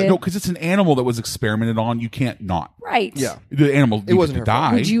 Yeah, no, because it's an animal that was experimented on. You can't not. Right. Yeah. The animal needed wasn't to her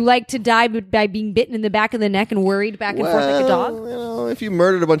fault. die. Would you like to die by being bitten in the back of the neck and worried back and forth like a dog? You know, if you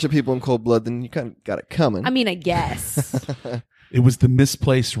murdered a bunch of people in cold blood, then you kind of got it coming. I mean, I guess. It was the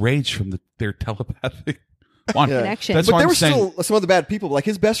misplaced rage from their telepathic Connection. That's but why there I'm were saying. still some of the bad people. Like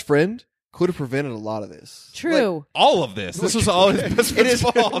his best friend could have prevented a lot of this. True. All of this. This was all his best friend's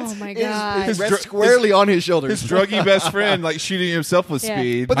fault. Oh my God. It rests dr- squarely on his shoulders. His druggy best friend, like shooting himself with Yeah.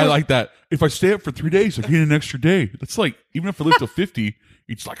 speed. But I like that. If I stay up for 3 days, I gain an extra day. That's like, even if I live to 50,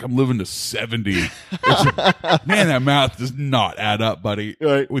 it's like I'm living to 70. Man, that math does not add up, buddy.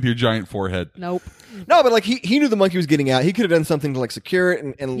 Right. With your giant forehead. Nope. No, but like he knew the monkey was getting out. He could have done something to like secure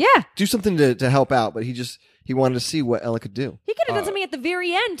it and Yeah. do something to help out. But he wanted to see what Ella could do. He could have done something at the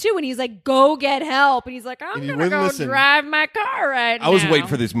very end too, when he's like, "Go get help," and he's like, "I'm And he gonna wouldn't go listen. drive my car right now." I was waiting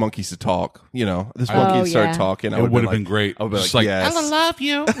for these monkeys to talk. You know, this monkey started yeah. talking. I It would've would have like- been great. I would be Just like, like, yes. I love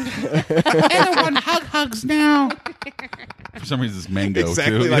you. Everyone hugs now. For some reason, it's Mango,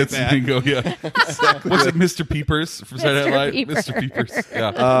 Exactly too. like It's that. Mango, yeah. What's it, Mr. Peepers from Saturday Night Live? Peepers. Mr. Peepers,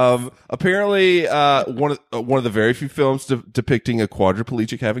 yeah. Apparently, one of the very few films depicting a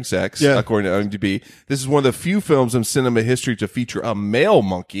quadriplegic having sex, Yeah. according to IMDb. This is one of the few films in cinema history to feature a male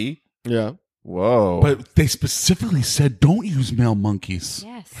monkey. Yeah. Whoa! But they specifically said don't use male monkeys.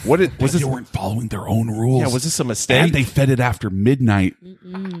 Yes. what was Was this? they weren't following their own rules. Yeah, was this a mistake? And they fed it after midnight.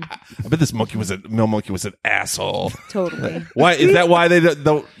 I bet this male monkey was an asshole. Totally. Why is that? Why they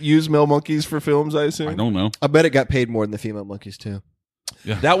don't use male monkeys for films? I assume. I don't know. I bet it got paid more than the female monkeys too.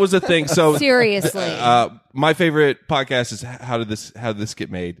 That was the thing. So Seriously. my favorite podcast is how did this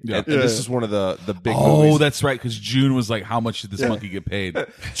get made? Yeah. And this is one of the big Oh, movies. that's right. Because June was like, "How much did this monkey get paid?"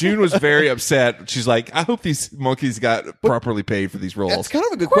 June was very upset. She's like, I hope these monkeys got properly paid for these roles. That's kind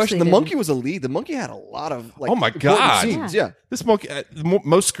of a good course question. they The did. monkey was a lead. The monkey had a lot of like Oh my important God. scenes. Yeah. This monkey,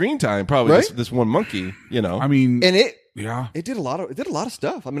 most screen time probably. Right? This one monkey, you know. I mean, And yeah. it did a lot of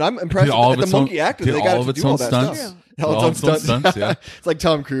stuff. I mean, I'm impressed Did all at of the its own- monkey actors. did They got all it of to its do all own that stunts? stuff. Yeah. All All its own stunts. yeah. It's like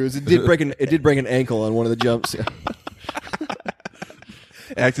Tom Cruise. It did break an ankle on one of the jumps. Yeah.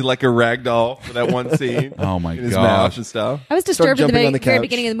 acted like a rag doll for that one scene. Oh my in his gosh. mouth and stuff. I was Start disturbed at the jumping on the very couch.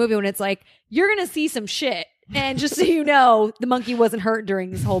 beginning of the movie when it's like, you're going to see some shit. And just so you know, the monkey wasn't hurt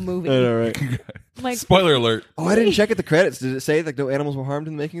during this whole movie. All right. I'm like, Spoiler alert. Oh, I didn't check at the credits. Did it say like no animals were harmed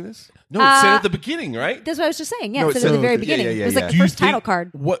in making this? No, it said at the beginning, right? that's what I was just saying. Yeah, No, it it said at the said- very yeah, beginning. yeah, It was yeah. like Do the you first title think-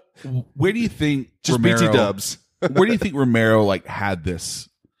 card. Where do you think Just Romero, BT dubs. where do you think Romero like had this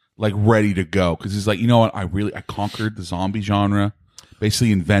like ready to go? Because he's like, you know what? I conquered the zombie genre,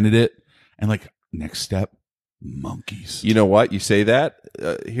 basically invented it, and like next step, monkeys. You know what? You say that.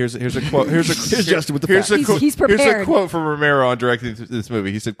 Here's a quote. Here's Justin with the here's a facts. quote. He's Here's a prepared. quote from Romero on directing this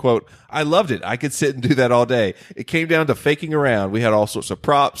movie. He said, "Quote: I loved it. I could sit and do that all day. It came down to faking around. We had all sorts of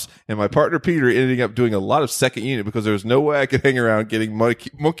props, and my partner Peter ended up doing a lot of second unit because there was no way I could hang around getting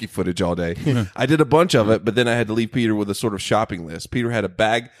monkey footage all day. I did a bunch of it, but then I had to leave Peter with a sort of shopping list. Peter had a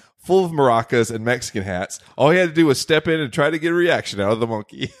bag full of maracas and Mexican hats. All he had to do was step in and try to get a reaction out of the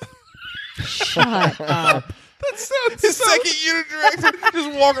monkey." Shut up. That sounds his second unit director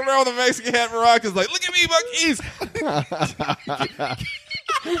just walking around with a Mexican hat and maracas like, look at me, monkeys.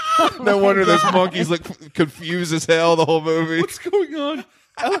 No wonder those monkeys look confused as hell the whole movie. What's going on?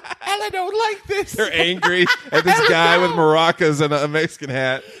 Ella don't like this. They're angry at this guy with maracas and a Mexican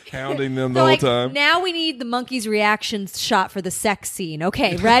hat hounding them the So whole like, time. now we need the monkey's reaction shot for the sex scene.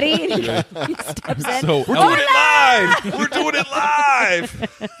 Okay, ready? And he steps in. So We're doing it live. We're doing it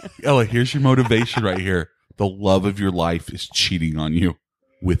live. Ella, here's your motivation right here. the love of your life is cheating on you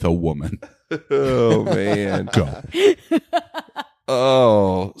with a woman. Oh man. Go.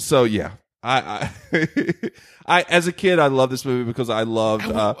 Oh, so yeah. I as a kid I loved this movie because I loved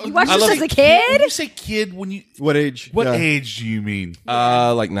You watched I this loved- as a kid? When you say kid, What age? what Yeah. age do you mean?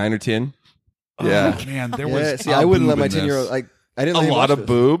 like 9 or 10. Yeah. Oh, man, there Yeah, was. see, a I wouldn't let boob my in this. 10-year-old. Like, I didn't A let him lot watch of this.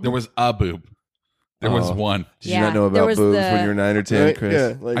 boob. There was a boob. There was Oh. one. Did you Yeah, not know there about was boobs the- when you were 9 or 10, Right? Chris?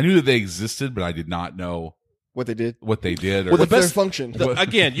 Yeah, like I knew that they existed, but I did not know what they did. what they did. Or What's their best- function?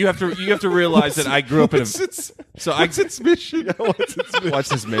 Again, you have to realize that I grew up in a. What's its mission? What's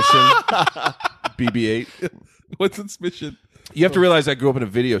its mission? BB-8. What's its mission? You have to realize I grew up in a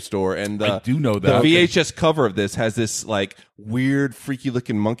video store, and I do know the that. VHS cover of this has this like weird, freaky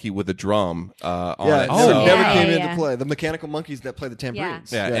looking monkey with a drum on Yeah, it. it Oh. never Yeah, came yeah, into yeah. play. The mechanical monkeys that play the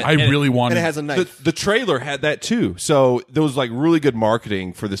tambourines. Yeah. Yeah. I really wanted. And it has a knife. The trailer had that too, so there was like really good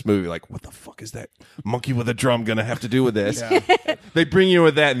marketing for this movie. Like, what the fuck is that monkey with a drum gonna have to do with this? They bring you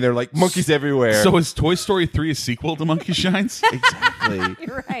with that, and they're like monkeys everywhere. So is Toy Story 3 a sequel to Monkey Shines? exactly.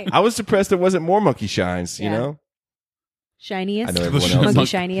 You're right. I was surprised there wasn't more monkey shines. You Yeah. know. Shiniest. I know everyone else. Monkey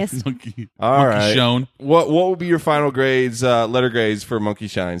shiniest. Monkey, All monkey right. Shown. What would be your final grades, letter grades for Monkey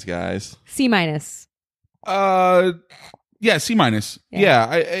Shines, guys? C minus. Yeah, C minus. Yeah.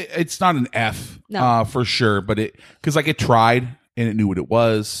 Yeah, it's not an F, No. for sure. But because like it tried and it knew what it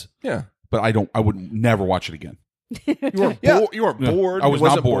was. Yeah. But I would never watch it again. You weren't, Yeah. you weren't Yeah. bored. I was It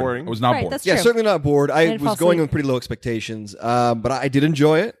wasn't not bored. boring. I was not Right, bored. that's Yeah, true. certainly not bored. I didn't fall was going asleep. with pretty low expectations, but I did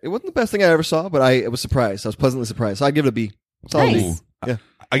enjoy it. It wasn't the best thing I ever saw, but I was surprised. I was pleasantly surprised. So I give it a B. Solid Nice. B. Yeah.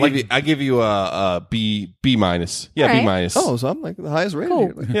 I give you a B minus. Yeah, All right. B minus. Oh, so I'm like the highest rated. Cool.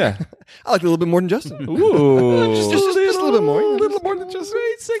 Here. Like, yeah. I like it a little bit more than Justin. Ooh, Just a little bit more. A little more than just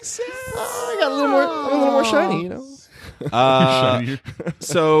great success. I got a little more. I'm a little more shiny, you know. Shinier.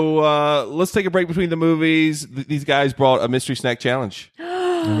 So let's take a break between the movies. These guys brought a mystery snack challenge.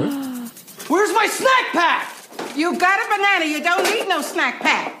 Where's my snack pack? You got a banana. You don't need no snack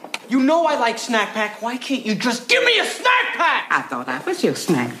pack. You know I like snack pack. Why can't you just give me a snack pack? I thought I was your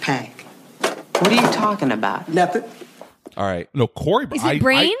snack pack. What are you talking about? Nothing. All right. No, Corey. Is it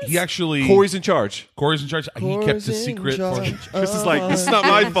brains? He actually. Corey's in charge. Corey's in charge. He kept the secret. This is like, this is not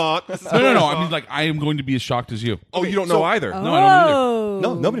my fault. No. I mean, like, I am going to be as shocked as you. Oh, you don't know either. No, I don't either. Oh.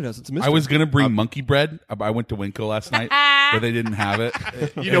 No, nobody knows. It's a mystery. I was gonna bring monkey bread. I went to Winco last night, but they didn't have it.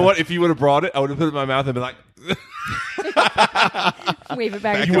 You know what? If you would have brought it, I would have put it in my mouth and been like, Wave it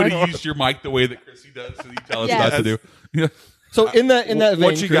back and You would forth. have used your mic the way that Chrissy does, and you tell us Yes. not to do. Yeah. So in that vein,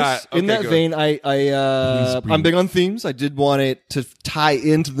 What you Chris, got? in Okay, that go. vein, Please bring- I'm big on themes. I did want it to tie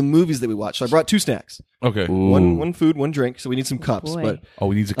into the movies that we watched. So I brought two snacks, Okay. one food, one drink. So we need some cups. boy. But Oh,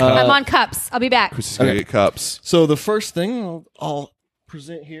 we need a cup. I'm on cups. I'll be back. Chris is going to get cups. so the first thing I'll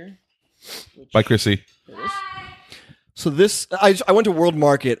present here. Bye, Chrissy. So this, I went to World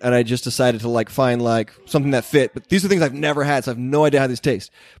Market and I just decided to like find like something that fit. But these are things I've never had, so I have no idea how these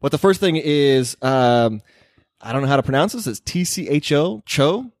taste. But the first thing is, I don't know how to pronounce this. It's TCHO,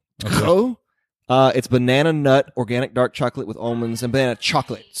 Cho. It's banana nut organic dark chocolate with almonds and banana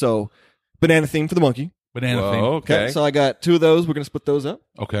chocolate. So banana theme for the monkey. Banana Whoa, thing. okay. So I got two of those. We're gonna split those up,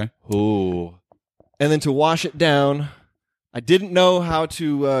 Okay. Ooh. and then to wash it down. I didn't know how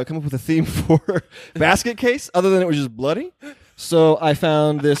to come up with a theme for basket case other than it was just bloody. So I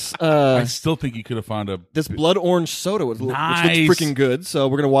found this I still think you could have found a. this blood orange soda, which looks Nice. freaking good. So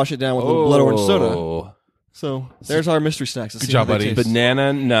we're gonna wash it down with a little blood orange soda. Oh. So there's our mystery snacks. Let's Good see how job, they buddy. taste.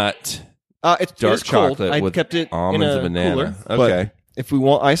 Banana nut. It's Dark it's cold. chocolate I with kept it almonds in a and banana. cooler. Okay. But if we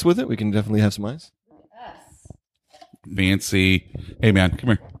want ice with it, we can definitely have some ice. Fancy. Hey, man,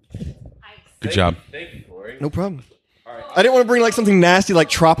 come here. Good job. Thank you, Corey. No problem. I didn't want to bring like something nasty like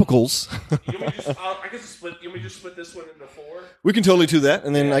tropicals. I guess split. You want me to just split this one into 4? We can totally do that,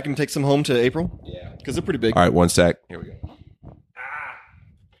 and then I can take some home to April. Yeah. Because they're pretty big. All right, one sec. Here we go.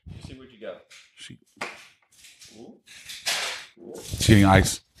 See where'd you go? She's getting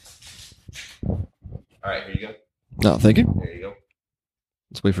ice. All right, here you go. No, thank you. There you go.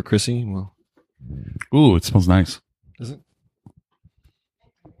 Let's wait for Chrissy. Well, Ooh, it smells nice. is it?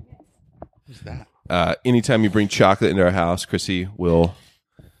 Anytime you bring chocolate into our house, Chrissy will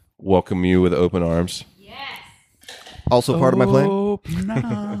welcome you with open arms. Also part of my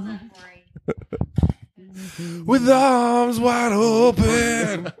plan. With arms wide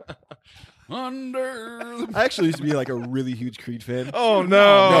open. Under. I actually used to be like a really huge Creed fan. Oh no!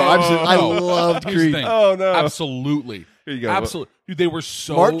 No, I no. loved Here's the Creed. thing. Oh no! Absolutely. Here you go. Absolutely. Dude, they were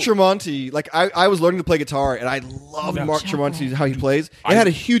so. Mark Tremonti, like I was learning to play guitar, and I loved Mark Tremonti how he plays. It had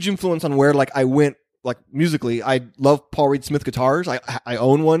a huge influence on where like I went like musically, I love Paul Reed Smith guitars. I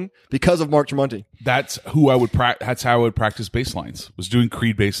own one because of Mark Tremonti. That's who I would that's how I would practice bass lines. Was doing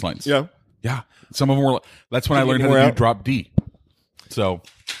Creed bass lines. Yeah. Yeah. Some of them were. That's when I learned how to do drop D. So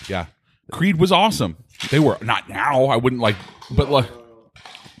yeah, Creed was awesome. They were not now. I wouldn't like, but like.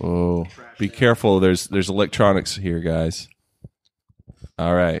 Oh, be careful! There's electronics here, guys.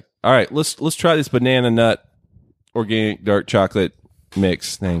 All right. Let's try this banana nut organic dark chocolate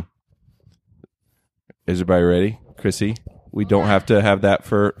mix thing. Is everybody ready, Chrissy? We don't have to have that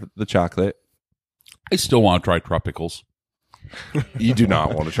for the chocolate. I still want to try tropicals. You do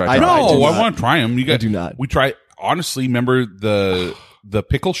not want to try. I want to try them. You guys do not. We try. Honestly, remember the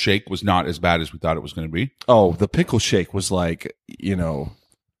pickle shake was not as bad as we thought it was going to be. Oh, the pickle shake was like,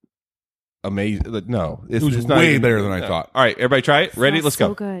 amazing. No, it was way better than I thought. All right, everybody try it. Ready? Let's go.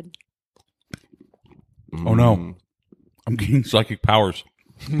 So good. Oh no, I'm gaining psychic powers,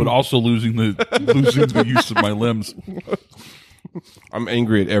 but also losing the use of my limbs. I'm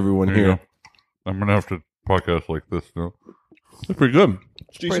angry at everyone here. I'm gonna have to podcast like this now. It's pretty good.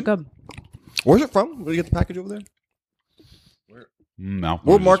 Pretty good. Where's it from? Did you get the package over there? No.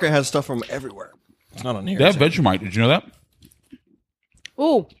 World Market has stuff from everywhere. It's not on here. They have Vegemite. Did you know that?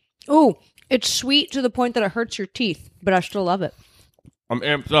 Ooh. It's sweet to the point that it hurts your teeth, but I still love it. I'm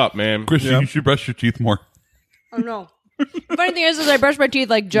amped up, man. Chrissy, you should brush your teeth more. Oh, no. The funny thing is I brush my teeth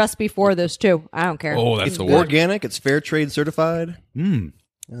like just before this, too. I don't care. Oh, that's It's the word. organic. It's fair trade certified.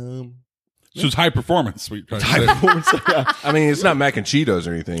 So it's high performance. What you're trying to say. Performance. Yeah. I mean, it's not mac and Cheetos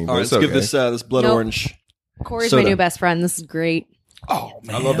or anything. All right, let's give this blood Nope. orange. Corey's soda. my new best friend. This is great. Oh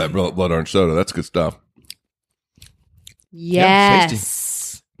man, I love that blood orange soda. That's good stuff.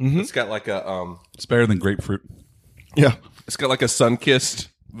 Yes. It's got like a It's better than grapefruit. Yeah. it's got like a sun-kissed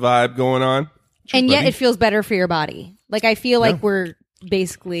vibe going on. And yet it feels better for your body. Like, I feel like we're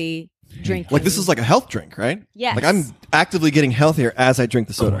basically drinking. Like this is like a health drink, right? Yes. Like I'm actively getting healthier as I drink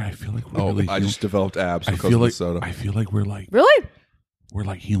the soda. I feel like we're really I just developed abs I because feel of like the soda. I feel like we're like Really?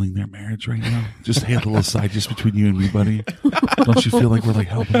 healing their marriage right now. Just hey, a little aside, just between you and me, buddy. Don't you feel like we're like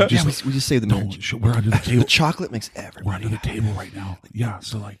helping? we just saved the marriage. We're under the table. The chocolate makes everybody. We're under the table right now. Yeah.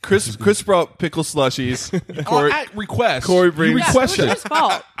 So like Chris brought pickle slushies. at request. Corey brings. You Yeah, it was requested. his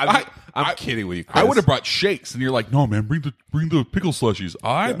fault. I'm kidding with you, Chris. I would have brought shakes, and you're like, no, man, bring the pickle slushies.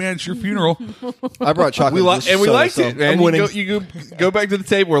 All right, man, it's your funeral. I brought chocolate. We with this we soda, liked so it, man. I'm winning. You go back to the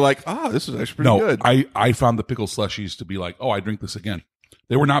table. We're like, this is actually pretty No, good. I found the pickle slushies to be like, I drink this again.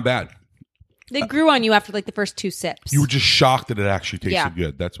 They were not bad. They grew on you after like the first 2 sips. You were just shocked that it actually tasted Yeah.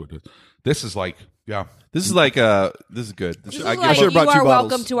 good. That's what it is. This is like, yeah. This is like this is good. This is I like, should've you brought two are bottles.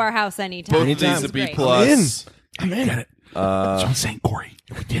 welcome to our house anytime. both of This these is a B great. plus. I'm in. Get it. That's what I'm saying, Corey.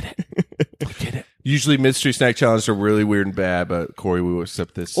 We did it. We did it. Usually, mystery snack challenges are really weird and bad, but Corey, we will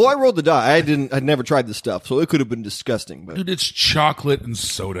accept this. Well, I rolled the die. I'd never tried this stuff, so it could have been disgusting. But Dude, it's chocolate and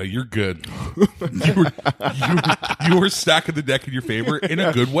soda. You're good. you were stacking the deck in your favor in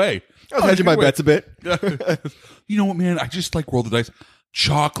a good way. I was hedging my bets a bit. You know what, man? I just like roll the dice.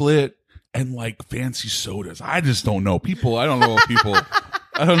 Chocolate and like fancy sodas. I just don't know. I don't know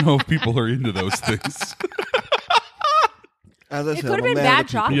if people are into those things. As I It said, could have I'm been a man bad of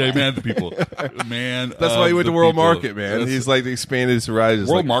the people. chocolate. Yeah, man, the people. Man, That's why he went to the World people. Market, man. That's- He's like expanded his horizons.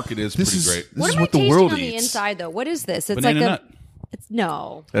 World like, Market is this pretty is great. This What is am what I the tasting world on the eats. inside, though? What is this? It's Banana like a. nut. It's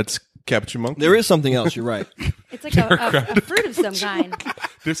no. That's Capture Monkey. There is something else. You're right. It's like a fruit of some kind.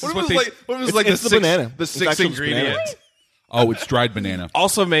 This is What what was they. like? What was like it's the the six, banana. the It's six actually just ingredient? banana. Oh, it's dried banana.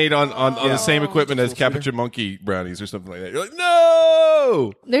 Also made on the same equipment as Capture Monkey brownies or something like that. You're like,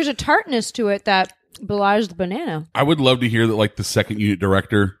 no. There's a tartness to it that belies the banana. I would love to hear that, like the second unit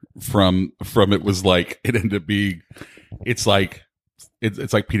director from it was like it ended up being, it's like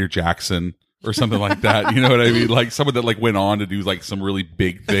Peter Jackson or something like that. You know what I mean? Like someone that like went on to do like some really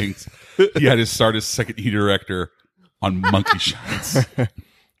big things. He had to start as second unit director on Monkey Shines.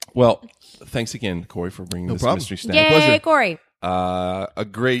 Well, thanks again, Corey, for bringing this problem. mystery snack. Yay, Corey. A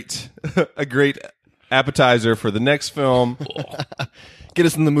great appetizer for the next film. Get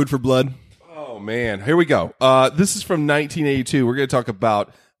us in the mood for blood. Oh man, here we go. This is from 1982. We're going to talk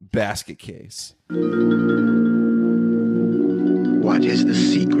about Basket Case. What is the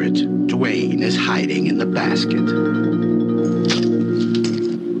secret Dwayne is hiding in the basket?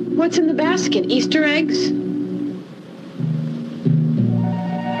 What's in the basket? Easter eggs?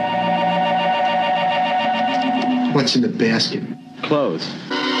 What's in the basket? Clothes.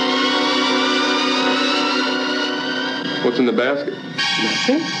 What's in the basket?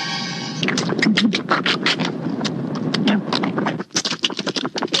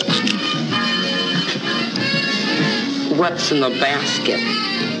 What's in the basket?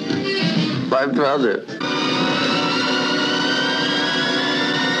 My brother.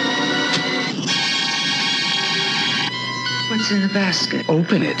 What's in the basket?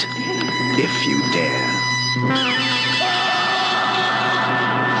 Open it, if you dare.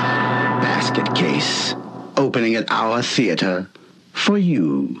 Basket case, opening at our theater for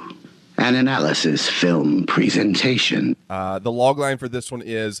you. An analysis film presentation. The logline for this one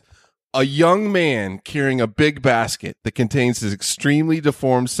is: a young man carrying a big basket that contains his extremely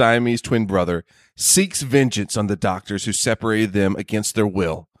deformed Siamese twin brother seeks vengeance on the doctors who separated them against their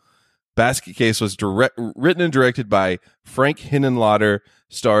will. Basket Case was written and directed by Frank Henenlotter,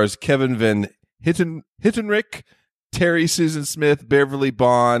 stars Kevin Van Hittenrich, Terry Susan Smith, Beverly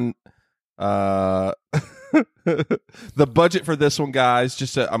Bond. The budget for this one, guys,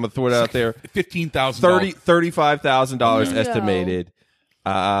 just I'm gonna throw it out there: $15,000, $35,000 estimated.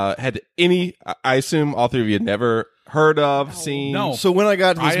 Had any? I assume all three of you had never heard of, seen. No. So when I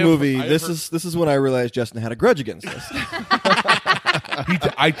got to this movie, this is when I realized Justin had a grudge against this. He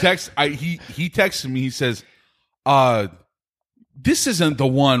texted me. He says, "This isn't the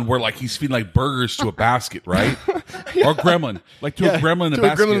one where like he's feeding like burgers to a basket, right? Or gremlin, like to a gremlin in a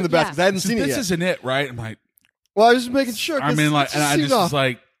basket. A gremlin in the basket. I hadn't seen it yet. This isn't it, right?" I'm like, well, I was just making sure. I mean, like, and I just was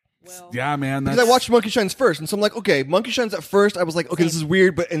like, yeah, man. Because I watched Monkey Shines first, and so I'm like, okay, Monkey Shines at first, I was like, okay, this is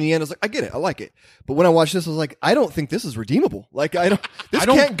weird, but in the end, I was like, I get it, I like it. But when I watched this, I was like, I don't think this is redeemable. Like, this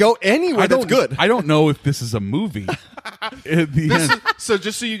can't go anywhere that's good. I don't know if this is a movie. At the end. So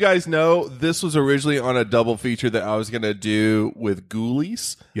just so you guys know, this was originally on a double feature that I was going to do with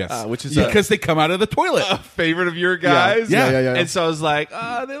Ghoulies. Yes. Which is because they come out of the toilet. a favorite of your guys. Yeah. And so I was like,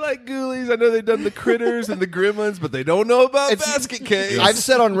 they like Ghoulies. I know they've done the Critters and the Gremlins, but they don't know about Basket Case. I've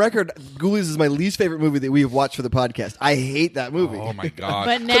said on record, Ghoulies is my least favorite movie that we have watched for the podcast. I hate that movie. Oh my god!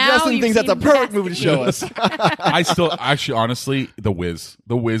 But So now Justin you've thinks that's a seen perfect Basket movie to show Case. us. I still, actually, honestly, The Wiz.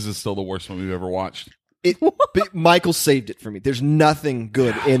 The Wiz is still the worst one we've ever watched. Michael saved it for me. There's nothing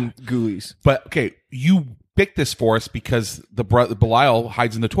good in Ghoulies. But okay, you picked this for us because the Belial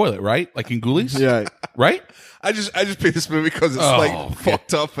hides in the toilet, right? Like in Ghoulies, Yeah. right? I just picked this movie because it's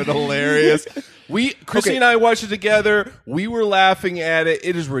fucked up and hilarious. Chrissy and I watched it together. We were laughing at it.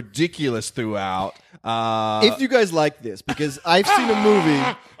 It is ridiculous throughout. If you guys like this, because I've seen a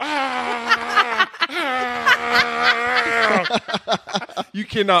movie. You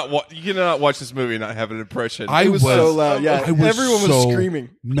cannot watch this movie and not have an impression. It was so loud. Yeah, I was everyone was so screaming.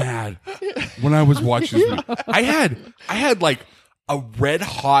 mad when I was watching this movie. I had like a red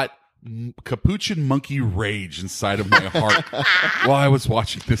hot capuchin monkey rage inside of my heart while I was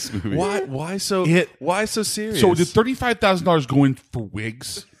watching this movie. Why so serious? So did $35,000 go in for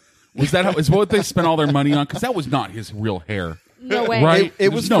wigs? Was that is what they spent all their money on? Because that was not his real hair. No way. Right?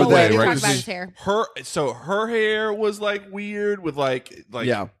 It was no for way, that. right? Talk about his hair. Her hair was like weird with like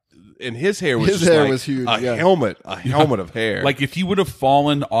Yeah. and his hair was His just hair like was huge, a yeah. helmet of hair. Like if he would have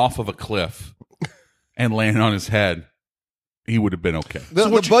fallen off of a cliff and landed on his head, he would have been okay.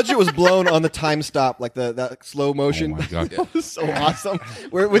 The budget was blown on the time stop, like that slow motion. Oh my God. It was so awesome.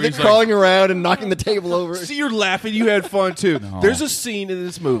 With it he's crawling around and knocking the table over. see, you're laughing. You had fun too. There's a scene in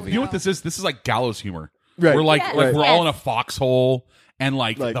this movie. You know what this is? This is like gallows humor. Right. We're like, Yes. like we're Yes. all in a foxhole and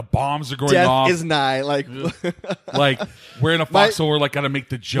like the bombs are going Death off. is nigh. Like Like we're in a foxhole. We're like got to make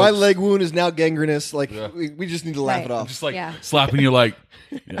the jokes. my leg wound is now gangrenous. Like we just need to laugh Right. it off. Just like Yeah. slapping you like,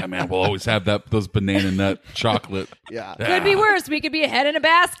 yeah, man, we'll always have those banana nut chocolate. Yeah. Could be worse. We could be a head in a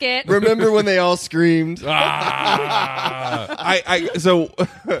basket. Remember when they all screamed?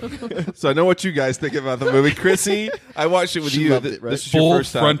 So I know what you guys think about the movie. Chrissy, I watched it with She you. loved it, right? This is your Full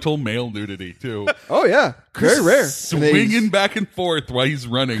first time. frontal male nudity too. Oh yeah, very rare. And they- Swinging back and forth while he's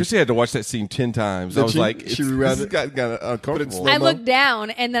running. Chrissy had to watch that scene 10 times. I Did was she? like, She this rewound has it? got uncomfortable. I looked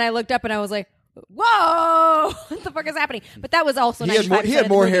down and then I looked up and I was like, whoa, what the fuck is happening? But that was also He had more, 95% he had of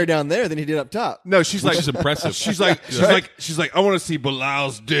the more movie. hair down there than he did up top. No, she's Which like is impressive. She's like, I want to see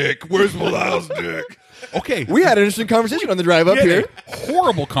Bilal's dick. Where's Bilal's dick? Okay, We had an interesting conversation on the drive up we had here. a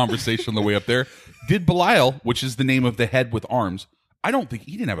horrible conversation on the way up there. Did Belial, which is the name of the head with arms, I don't think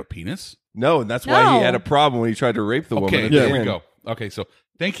he didn't have a penis. No, and that's why No. he had a problem when he tried to rape the woman. Okay, at the there we end. go. Okay, so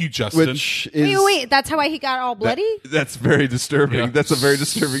thank you, Justin. Which is Wait, that's how he got all bloody? That's very disturbing. Yeah. That's a very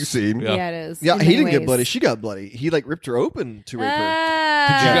disturbing scene. Yeah, it is. yeah, in he many didn't get ways. bloody. She got bloody. He like ripped her open to rape her.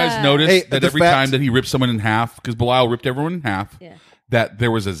 Did you guys notice Hey, that the every fact- time that he ripped someone in half, because Belial ripped everyone in half, Yeah. that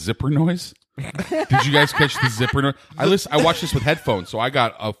there was a zipper noise? Did you guys catch the zipper noise? I watched this with headphones, so I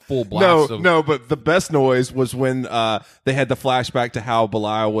got a full blast. No, but the best noise was when they had the flashback to how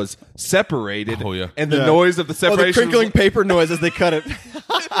Belial was separated. Oh, yeah. And the Yeah. noise of the Oh, separation. the crinkling was, paper noise as they cut it.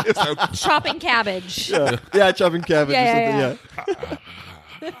 Chopping cabbage. Yeah, chopping cabbage Yeah, or yeah, something.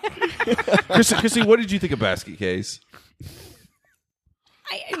 Chrissy, what did you think of Basket Case?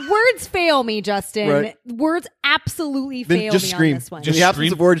 Words fail me, Justin. Right. Words absolutely Then fail just me scream. on this one. In the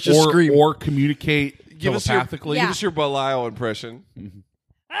absence of words, just scream. Or communicate Give us your telepathically. Yeah. Give us your Belial impression.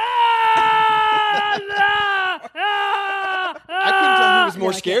 I couldn't tell who was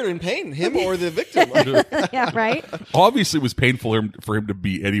more scared or in pain, him or the victim. Yeah, right? Obviously, it was painful for him to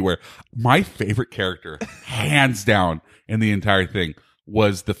be anywhere. My favorite character, hands down, in the entire thing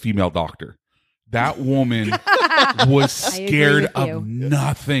was the female doctor. That woman was scared with you. of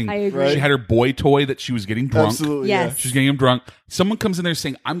nothing. I agree. She had her boy toy that she was getting drunk. Absolutely. Yes. She's getting him drunk. Someone comes in there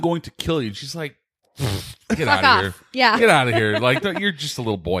saying, "I'm going to kill you." And she's like, "Get out off. of here! Yeah. Get out of here! Like you're just a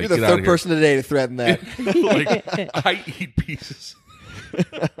little boy. You're the Get out third of here." person today to threaten that. Like I eat pieces.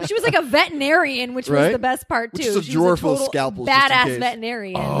 She was like a veterinarian, which was Right? the best part, Which too. is a She drawer was full of total scalpels, just in badass case.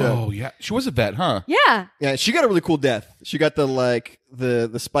 veterinarian. Oh yeah, she was a vet, huh? Yeah. Yeah, she got a really cool death. She got the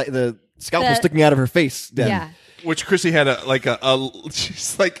scalpel The- sticking out of her face death. Yeah. Which Chrissy had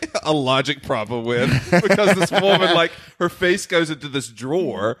she's like a logic problem with because this woman like her face goes into this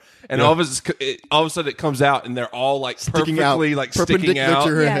drawer and all of a sudden it comes out and they're all like Sticking perfectly out, like sticking perpendicular out. to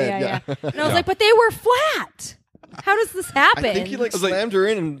her Yeah, head. yeah. And I was like, but they were flat. How does this happen? I think he like was like- slammed her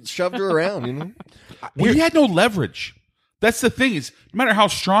in and shoved her around. You know, He had no leverage. That's the thing is, no matter how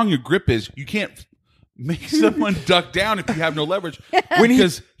strong your grip is, you can't make someone duck down if you have no leverage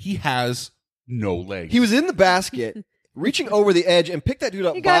because he has no legs. he was in the basket, reaching over the edge and picked that dude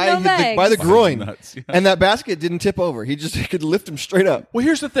up He got no legs. by the groin, Nuts, yeah. and that basket didn't tip over. He could lift him straight up. Well,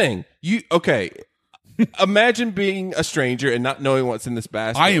 here's the thing. Imagine being a stranger and not knowing what's in this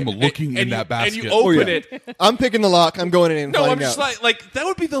basket. I am looking in that And you basket. open yeah. it. I'm picking the lock. I'm going in and No, I'm finding just out. like that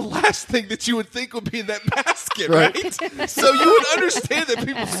would be the last thing that you would think would be in that basket, Right. right? So you would understand that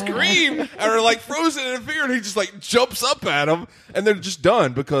people scream and are like frozen in fear, and he just like jumps up at them, and they're just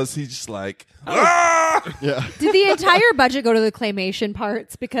done because he's just like, ah! Yeah, Did the entire budget go to the claymation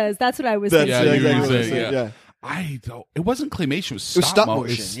parts? Because that's what I was That's thinking. Yeah, exactly you what were I saying, said, yeah. yeah. I don't. It wasn't claymation. It was was stop mo-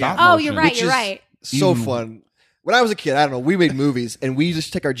 motion, it's yeah. stop Oh, you're motion. right. Which You're is right. So fun. When I was a kid, I don't know, we made movies and we used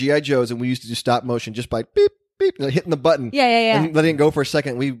to take our G.I. Joes and we used to do stop motion just by beep, beep, hitting the button. Yeah. And letting it go for a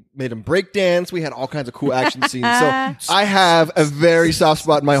second. We made them break dance. We had all kinds of cool action scenes. So I have a very soft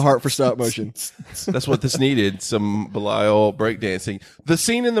spot in my heart for stop motion. That's what this needed. Some Belial breakdancing. The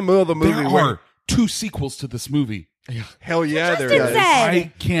scene in the middle of the movie There where are 2 sequels to this movie. hell yeah, there Justin is. said.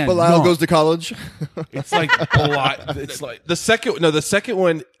 I can't. Belial goes to college. It's like a lot. It's like The second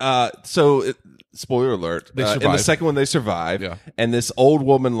one. Spoiler alert. They in the survive. second one, they survive. Yeah. And this old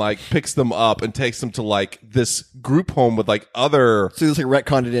woman like picks them up and takes them to like this group home with like other. So it's like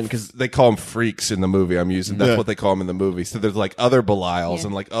retconned it in because They call them freaks in the movie I'm using. That's Yeah. what they call them in the movie. So there's like other Belials Yeah.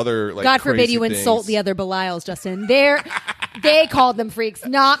 and like other like. God forbid crazy you insult things. the other Belials, Justin. They called them freaks,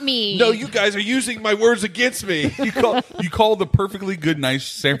 not me. No, you guys are using my words against me. you call the perfectly good, nice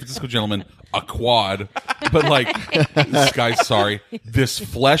San Francisco gentleman a quad, but like this guy's sorry. This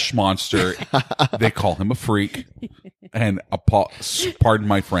flesh monster, they call him a freak, and pardon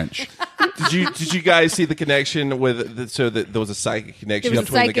my French. Did you guys see the connection with so that there was a psychic connection There was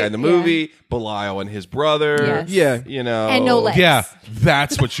a between the guy in the psychic, movie, Belial and his brother? Yes. Yeah. You know, And no legs. Yeah,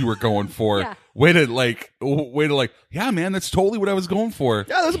 that's what you were going for. Yeah. Way to yeah, man, that's totally what I was going for.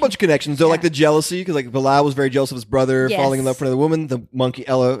 yeah, there's a bunch of connections. Though, like the jealousy, because like Belial was very jealous of his brother Yes. falling in love with another woman. The monkey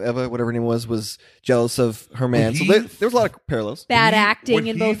Eva, whatever her name was jealous of her man. So He- there was a lot of parallels. Bad When acting he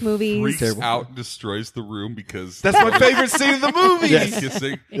in both movies. Freaks out and destroys the room because that's my favorite scene of the movie.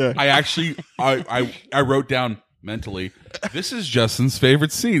 kissing. I actually I wrote down mentally, this is Justin's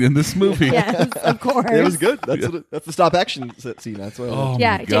favorite scene in this movie. Yes, of course. It was good. That's the stop action scene. That's what. Oh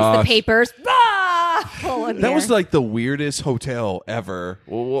Yeah, my he takes gosh. the papers. Ah! That was like the weirdest hotel ever.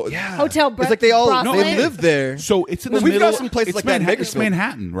 yeah, Hotel It's like they all Brooklyn. they live there. So it's in Well, the we've middle. got some places it's like that in Manhattan, it's Bakersfield.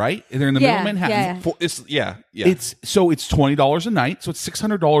 Manhattan, right? They're in the Yeah, middle of Manhattan. yeah. It's yeah. It's $20 a night, so it's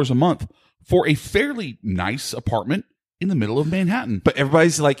 $600 a month for a fairly nice apartment in the middle of Manhattan. But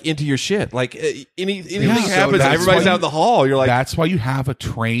everybody's like into your shit. Like anything Yeah. happens, So that's everybody's why- out in the hall. You're like, That's why you have a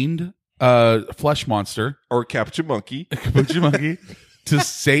trained flesh monster, or capture monkey. kabuki monkey, to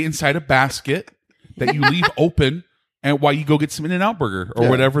stay inside a basket that you leave open, and while you go get some In-N-Out burger or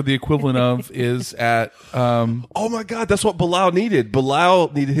whatever the equivalent of is at. Oh my God, that's what Belial needed.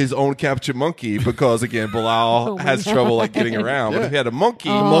 Belial needed his own capture monkey because again, Belial my has trouble like getting around. But if he had a monkey,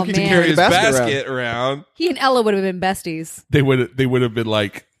 Oh, monkey to man. carry carry his the basket basket around. He and Ella would have been besties. They would have been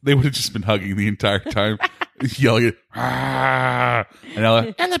like they would have just been hugging the entire time, yelling at and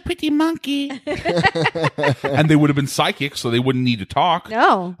Ella pretty monkey, and they would have been psychic, so they wouldn't need to talk.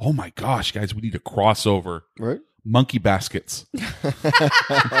 No. Oh my gosh, guys, we need a crossover. Right. monkey baskets.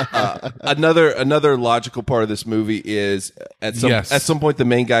 Another logical part of this movie is at some point the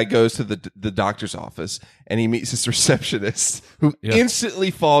main guy goes to the doctor's office and he meets this receptionist who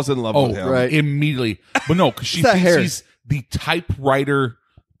instantly falls in love with him. Right. Immediately. But no, because she thinks he's the typewriter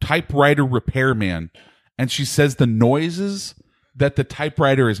repairman, and she says the noises that the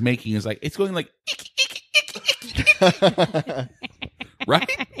typewriter is making is like it's going like right?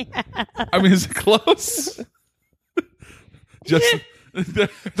 I mean, is it close? Just the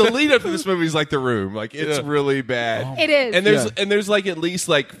lead up to this movie is like The Room. Like it's really bad. It is. And there's like at least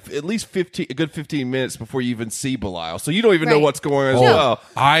 15 a good 15 minutes before you even see Belial. So you don't even know what's going on as well.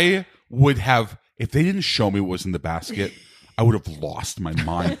 I would have, if they didn't show me what was in the basket, I would have lost my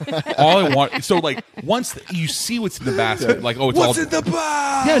mind. All I want, so like once you see what's in the basket, like it's what's in the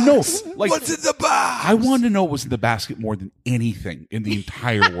box? Yeah, no, like what's in the box? I wanted to know what was in the basket more than anything in the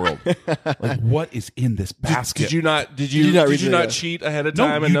entire world. Like what is in this basket? Did you not cheat ahead of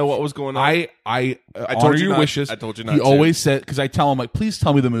time and know what was going on? I told honor you your not- wishes. I told you not He to. always said, because I tell him like, please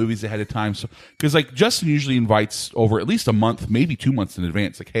tell me the movies ahead of time. So because like Justin usually invites over at least a month, maybe 2 months in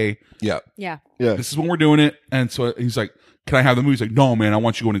advance. Like, hey, yeah. this is when we're doing it. And so he's like, can I have the movies? Like, no, man, I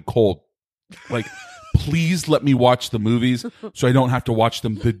want you going in cold. Like, please let me watch the movies so I don't have to watch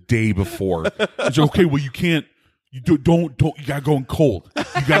them the day before. It's like, okay, well, you can't. You don't. You gotta go in cold.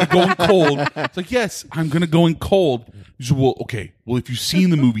 You gotta go in cold. It's like, yes, I'm gonna go in cold. He's like, well, okay. Well, if you've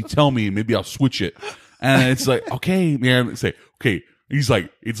seen the movie, tell me, and maybe I'll switch it. And it's like, okay, man. Say, okay. He's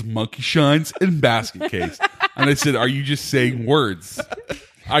like, it's Monkey Shines and Basket Case. And I said, are you just saying words?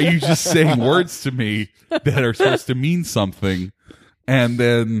 Are you just saying words to me that are supposed to mean something? And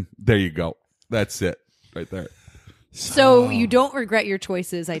then there you go. That's it right there. So you don't regret your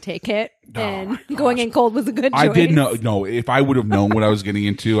choices, I take it. And going in cold was a good choice. I did know. No, if I would have known what I was getting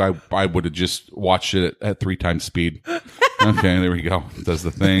into, I would have just watched it at 3 times speed. Okay, there we go. Does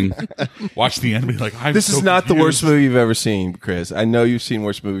the thing. Watch the end and be like, This is not the worst movie you've ever seen, Chris. I know you've seen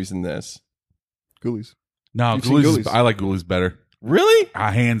worse movies than this. Ghoulies. No, You've seen Ghoulies. Ghoulies. I like Ghoulies better. Really?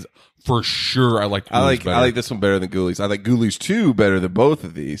 Hands for sure. I like Ghoulies better. I like this one better than Ghoulies. I like Ghoulies 2 better than both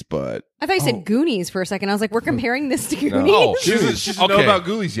of these, but I thought you said Goonies for a second. I was like, we're comparing this to Goonies. no. She doesn't know about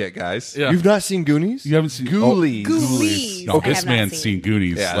Ghoulies yet, guys. Yeah. You've not seen Goonies? You haven't seen Ghoulies. Ghoulies. No, I this have not man's seen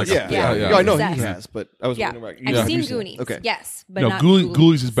Goonies. Yeah, Like, Yeah, I know he Obsessed. has, but I was wondering about I've Yeah. seen You've seen it. Goonies. Okay. Yes, but no, not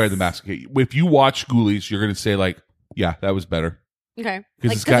Ghoulies is better than Basket Case. If you watch Ghoulies, you're going to say like, yeah, that was better. Okay.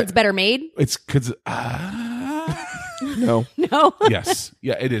 It's Because it's better made? It's because No. No. yes,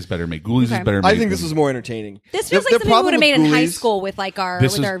 yeah, it is better made. Ghoulies is Okay. better made. I think this was more entertaining. This feels The like something we problem would have with made in high Ghoulies- school with like our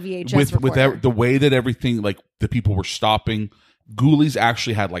This with is- our VHS with recorder. the way that everything, like the people were stopping. Ghoulies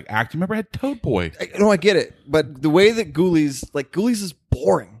actually had like acting. Remember, it had Toad Boy. No, I get it, but the way that Ghoulies is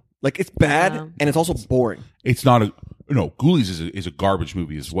boring. Like it's bad Yeah. and it's also boring. It's not a no. Ghoulies is a garbage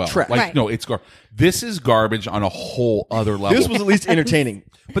movie as well. Trash. Like Right. no, it's this is garbage on a whole other level. This was at least entertaining.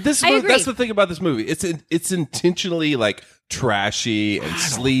 But I agree. that's the thing about this movie. It's intentionally like trashy and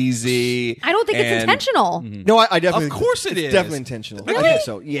sleazy. I don't think it's and- intentional. No, I definitely. Of course it it's is. definitely intentional. I Really? think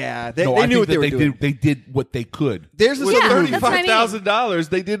so. Yeah, they, no, they I knew think what that they were doing. did. They did what they could. There's this With Yeah, other movie. that's what I mean. $35,000,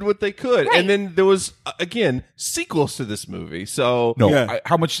 they did what they could, Right. and then there was again sequels to this movie. So No, Yeah.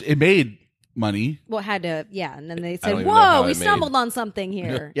 how much it made money? Well, it had to, yeah. And then they don't said, even know how whoa, it we made. stumbled on something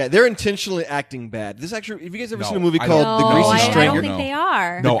here. Yeah, they're intentionally acting bad. This actually, have you guys ever No, seen a movie I called don't- No, The Greasy I Strangler? don't think they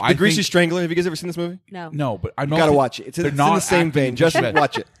are. No, The I Greasy think, Strangler. Have you guys ever seen this movie? No. no, but I You don't. gotta think- watch it. It's they're in not the same acting vein. Justin, bad.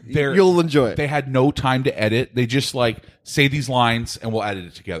 watch it. They're- You'll enjoy it. They had no time to edit. They just like say these lines and we'll edit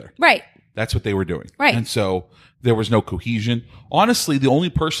it together. Right. That's what they were doing. Right. And so there was no cohesion. Honestly, the only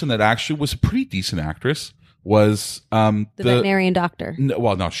person that actually was a pretty decent actress was The veterinarian doctor.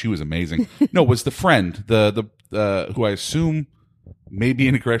 well, no, she was amazing. No, was the friend, the who I assume maybe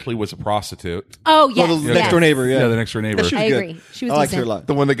incorrectly was a prostitute. Oh, yes. the yes. next door neighbor. Yeah, the next door neighbor. Yeah, she was I good. agree. She was I liked her a decent. lot.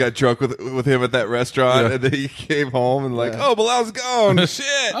 the one that got drunk with him at that restaurant, Yeah. and then he came home and like, oh, Bilal's gone. Shit.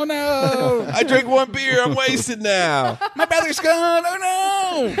 Oh no! I drank one beer. I'm wasted now. My brother's gone.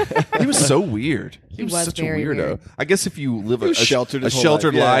 Oh no! He was so weird. He was such a very weirdo. weird. I guess if you live a sheltered his whole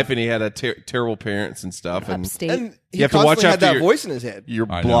sheltered life, yeah. life and he had a terrible parents and stuff, and Upstate. And he You have to watch constantly had after that your- voice in his head. your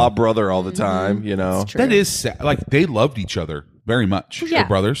I blah know. brother all the time, you know. It's true. That is sad. Like they loved each other very much. Yeah. They're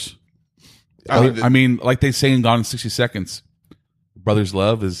brothers. I mean, like they say in Gone in 60 Seconds, brothers'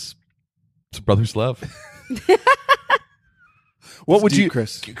 love is it's brothers' love. what would deep, you,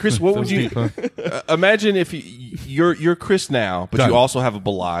 Chris. What would you Deep, huh? imagine if you're Chris now, but Done. you also have a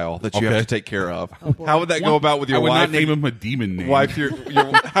Belial that you have Okay. to take care of? How would that go about with your I would wife? not name and- him a demon name. wife,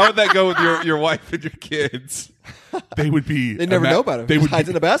 how would that go with your wife and your kids? they would be. They never know about him. They He would hides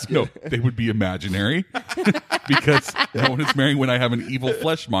in a basket. No, they would be imaginary because no one is marrying when I have an evil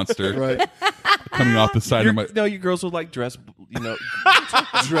flesh monster coming off the side of my. No, you girls would like dress,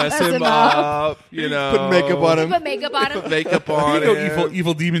 dress him him up. up, Put makeup on him. Put makeup on him. Put makeup on Here you him. go,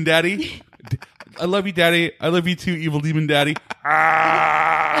 evil demon daddy. I love you, daddy. I love you too, evil demon daddy.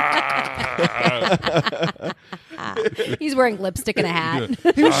 He's wearing lipstick and a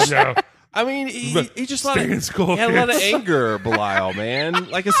hat. I mean, he just had Stay in school, he had a lot of kids. anger, Belial, man.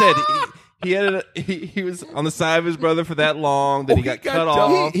 Like I said, he was on the side of his brother for that long. Then he got cut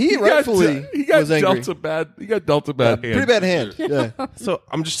off. He rightfully was angry. dealt a bad. He got dealt a bad hand. Pretty bad hand. Yeah. So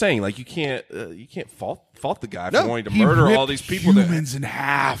I'm just saying, like you can't fault the guy No. for wanting to He murder ripped all these people that humans in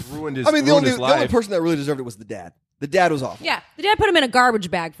half. ruined his. I mean, the ruined only his life. person that really deserved it was the dad. The dad was awful. Yeah, the dad put him in a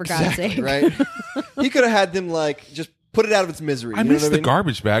garbage bag for God's sake. Right? He could have had them just put it out of its misery. I you know missed what the mean?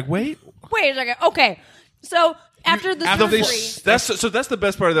 garbage bag. Wait, Wait a second. Okay, so after the surgery, That's the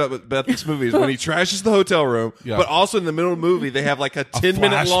best part about this movie is when he trashes the hotel room, Yeah. but also in the middle of the movie they have like a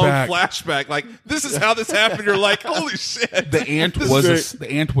 10-minute long flashback. flashback. Like this is how this happened. You're like, holy shit! the aunt This was is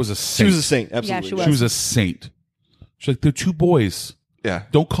the aunt was a She saint. was a saint. Absolutely. she was. She was a saint. She's like, they're two boys. Yeah.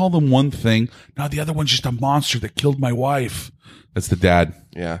 Don't call them one thing. No, the other one's just a monster that killed my wife. That's the dad.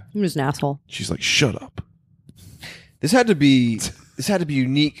 Yeah. he was an asshole. She's like, shut up. This had to be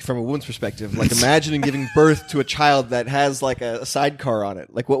unique from a woman's perspective. Like imagining giving birth to a child that has like a sidecar on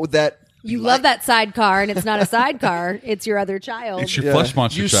it. Like what would that? You love that sidecar, and it's not a sidecar; it's your other child. It's your flesh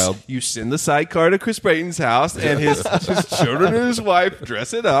monster child. You send the sidecar to Chris Brayton's house, and his children and his wife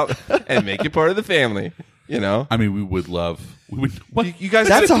dress it up and make it part of the family. You know, I mean, we would love. We would. What? you guys.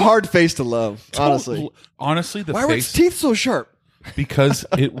 That's a hard face to love. Honestly. Honestly, the Why were its face teeth so sharp? because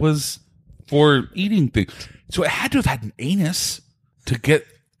it was for eating things. So it had to have had an anus to get.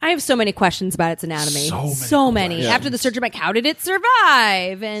 I have so many questions about its anatomy. So many many. After the surgery, like, how did it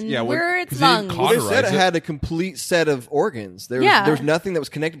survive? And Yeah, where are its 'cause they didn't lungs? cauterize They said it it. had a complete set of organs. There was nothing that was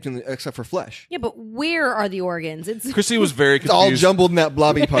connected between them except for flesh. Yeah, but where are the organs? It's Chrissy was very It's all confused. jumbled in that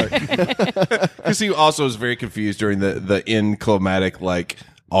blobby part. Chrissy also was very confused during the in climatic, like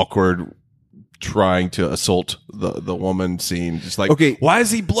awkward trying to assault the woman scene. Just like, Okay. why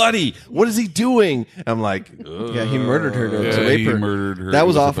is he bloody? What is he doing? I'm like, Yeah, he murdered her to Yeah, rape he her. murdered her. That It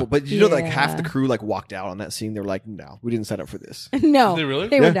was was a awful. fu- But you know, like Yeah. half the crew like walked out on that scene. They were like, "No, we didn't sign up for this." no, They really?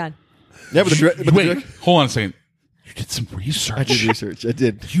 they Yeah. were done. Yeah, but the Wait, direct- hold on a second. You did some research. I did research. I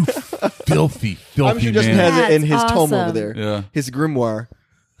did. You filthy I'm sure Justin man. has it in his That's tome over awesome. there. Yeah. His grimoire.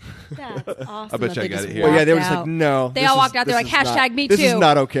 That's awesome. I bet that you I they got just it here. Well, yeah, they were walked just like, out. "No." They this all is- walked out there this like, is not- hashtag me This is too.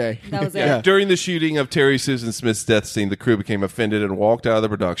 not okay. That was it. Yeah. During the shooting of Terry Susan Smith's death scene, the crew became offended and walked out of the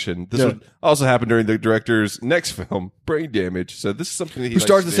production. This Yeah. would also happen during the director's next film, Brain Damage. So this is something that he Who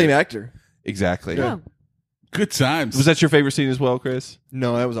stars the likes to same do. actor? Exactly. Oh. Good times. Was that your favorite scene as well, Chris?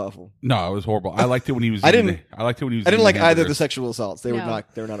 No, that was awful. No, it was horrible. I liked it when he was. I eating didn't- I liked it when he was. I didn't eating like either of the hamburgers. sexual assaults. They were No.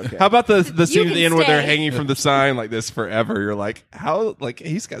 not. They were not okay. How about the scene at can the end where they're stay. hanging from the sign like this forever? You're like, how? Like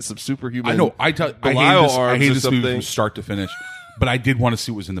he's got some superhuman. I know. I Belial hate this, I arms hate or this movie something. from start to finish, but I did want to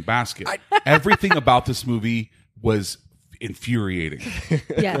see what was in the basket. Everything about this movie was infuriating.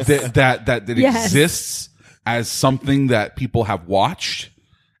 Yes. that Yes. exists as something that people have watched.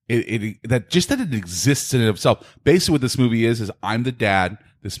 That it exists in and of itself. Basically, what this movie is I'm the dad.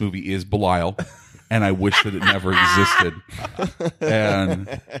 This movie is Belial, and I wish that it never existed. And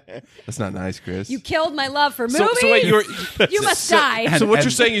That's not nice, Chris. You killed my love for movies. so wait, you must die. So what and-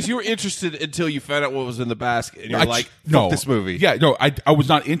 you're saying is you were interested until you found out what was in the basket, and you're I- like, fuck no, this movie. Yeah, no, I was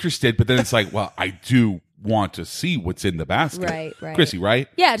not interested, but then it's like, well, I do want to see what's in the basket. Right, right. Chrissy, right?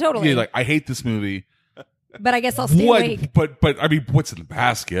 Yeah, totally. You're like, I hate this movie. But I guess I'll stay awake. But I mean, what's in the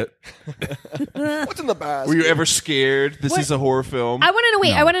basket? What's in the basket? Were you ever scared? This What- is a horror film. I want to know.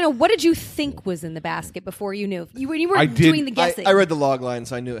 Wait, No. I want to know. What did you think was in the basket before you knew? When you were I did- doing the guessing. I read the log line,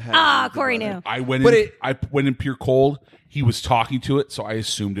 so I knew it had. Ah, Corey knew. I went But in. I went in pure cold. He was talking to it, so I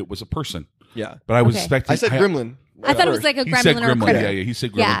assumed it was a person. Yeah, But I was Okay. expecting. I said gremlin. I thought it was like a He said gremlin or a gremlin. critter. Yeah, he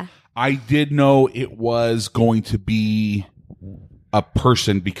said gremlin. Yeah. I did know it was going to be a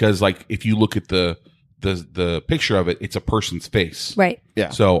person because, like, if you look at the picture of it, it's a person's face. Right. Yeah.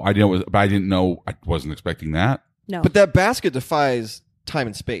 So I didn't. But I didn't know. I wasn't expecting that. No. But that basket defies time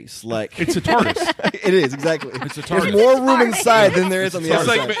and space. Like It's a TARDIS. it is exactly. It's a There's TARDIS. more room inside than there is on the it's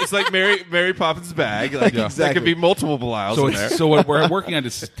outside. like Mary Poppins' bag. Like Yeah. there could be multiple Belials So in there. it's, so what we're working on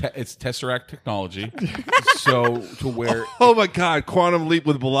is it's Tesseract technology. So to where Oh my God, Quantum Leap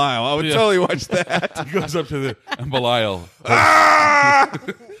with Belial. I would Yeah. totally watch that. he goes up to the and Belial.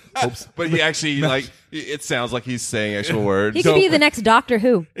 But he actually it sounds like he's saying actual words. He could be the next Doctor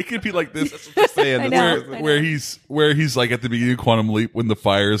Who. It could be like this. That's what they're saying. I know. where he's like at the beginning of Quantum Leap when the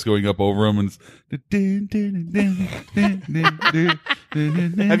fire is going up over him, and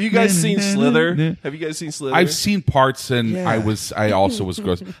Have you guys seen Slither? I've seen parts, and I also was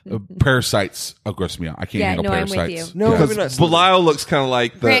gross. Parasites gross me out. I can't handle I'm Parasites. with you. No, Because maybe not. Belial looks kind of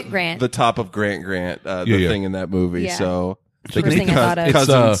like Grant. the top of Grant, the thing in that movie. Yeah. So First thing I thought of.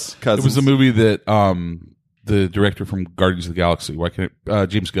 cousins. It was a movie that the director from Guardians of the Galaxy,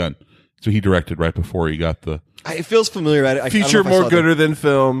 James Gunn. So he directed right before he got the It feels familiar. I don't Future know if I more saw gooder than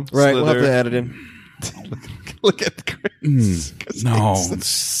film. Right, we'll have Slither. to add it in. Look at Chris.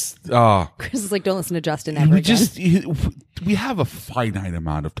 Chris is like, don't listen to Justin ever again. We have a finite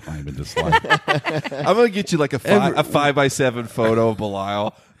amount of time in this life. I'm gonna get you like a 5x7 photo of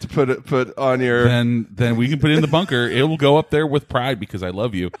Belial to put on your. Then we can put it in the bunker. It will go up there with pride because I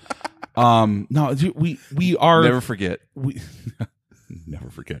love you. No, we are Never forget. Never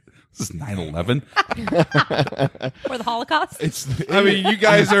forget. This is 9/11. Or the Holocaust. I mean, you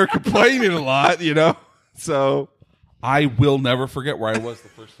guys are complaining a lot, So I will never forget where I was the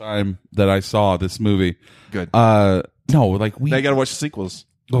first time that I saw this movie. good. No, Now you gotta watch the sequels.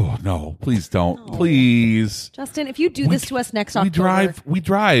 Oh no! Please don't. Please. Justin, if you do this to us next October, We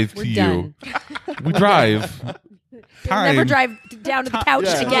drive we're to done. you. We drive. We'll never drive down to the couch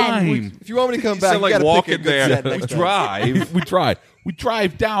again. Time. If you want me to come back, Sound you like gotta walking pick a good there. set We next time. drive. We drive. We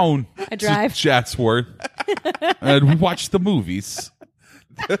drive down. I drive. to Chatsworth, and we watch the movies.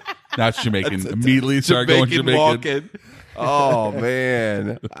 Now it's Jamaican. Immediately start going Jamaican. Walking. Oh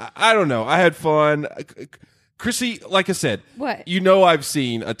man, I don't know. I had fun. Chrissy, like I said, What? I've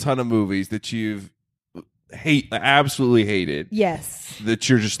seen a ton of movies that you've absolutely hated. Yes. That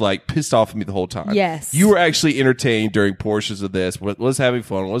you're just like pissed off at me the whole time. Yes. You were actually entertained during portions of this. Was having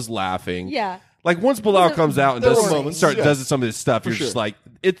fun. Was laughing. Yeah. Like once Bilal comes out and does some of this stuff, you're sure. just like,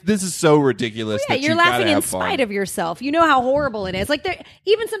 this is so ridiculous. Yeah, that you're you laughing gotta in have fun. spite of yourself. You know how horrible it is. Like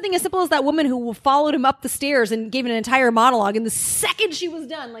even something as simple as that woman who followed him up the stairs and gave an entire monologue, and the second she was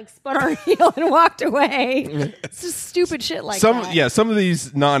done, like spun her heel and walked away. It's just stupid shit like that. Yeah, some of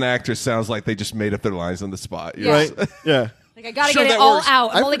these non-actors sounds like they just made up their lines on the spot. Yeah. Right? Yeah. Like I gotta Sure, get it that all works.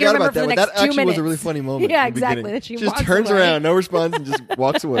 out. I'm I only forgot gonna about remember for the that. next That 2 actually minutes. was a really funny moment. Yeah, in the exactly. beginning. That she just walks turns away. around, no response, and just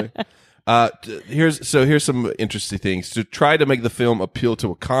walks away. Here's some interesting things to try to make the film appeal to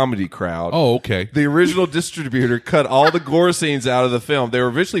a comedy crowd. Oh, okay. The original distributor cut all the gore scenes out of the film. They were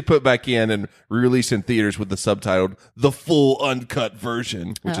eventually put back in and re-released in theaters with the subtitled "The Full Uncut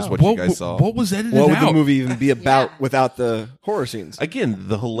Version," which is what you guys saw. What was edited What would out? the movie even be about without the horror scenes? Again,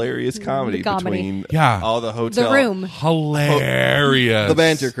 the hilarious comedy, The comedy. between Yeah. all the hotel. The Room. Hilarious. The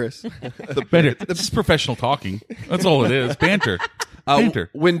banter, Chris. The banter. This is professional talking. That's all it is. Banter. Banter.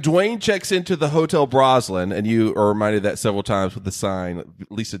 When Dwayne checks into the Hotel Broslin, and you are reminded of that several times with the sign, at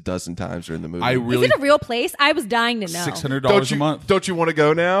least a dozen times during the movie. Is it a real place? I was dying to know. $600 a month. Don't you want to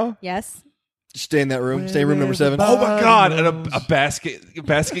go now? Yes. Just stay in that room. Stay in room number 7. Oh my God! And a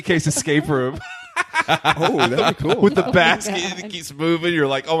basket case escape room. Oh, that'd be cool. With the basket, it keeps moving. You're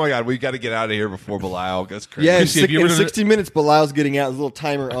like, oh my God, we got to get out of here before Belial goes crazy. Yeah, in, Chrissy, have you ever done 60 minutes, Belial's getting out. There's a little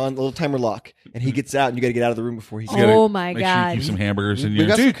timer on, a little timer lock, and he gets out, and you got to get out of the room before he's. Oh my Make sure you God. keep some hamburgers in We your.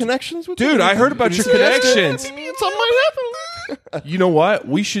 got some connections with Dude, him. I heard about your connections. Something might happen. You know what?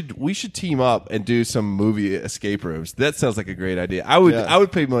 We should team up and do some movie escape rooms. That sounds like a great idea. I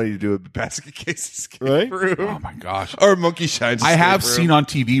would pay money to do a basket case escape room. Oh my gosh. Or Monkey Shines. I escape have room. seen on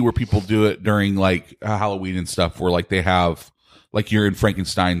TV where people do it during like Halloween and stuff, where like they have like you're in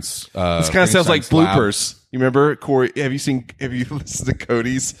Frankenstein's. This kind of sounds like Frankenstein's lab. bloopers. You remember, Corey? Have you listened to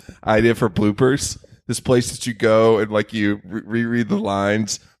Cody's idea for bloopers? This place that you go and like you reread the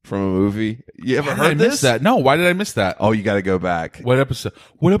lines from a movie. You ever Why did heard I this? miss that? No. Why did I miss that? Oh, you got to go back. What episode?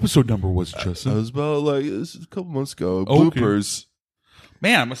 What episode number was it, Justin? It was about like this is a couple months ago. Okay. Bloopers.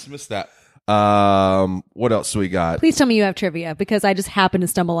 Man, I must have missed that. What else do we got? Please tell me you have trivia because I just happened to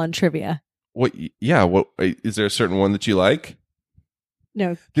stumble on trivia. What? Yeah. What is there a certain one that you like?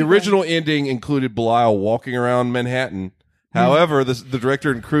 No. The original ending included Belial walking around Manhattan. However, the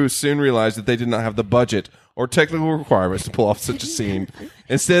director and crew soon realized that they did not have the budget or technical requirements to pull off such a scene.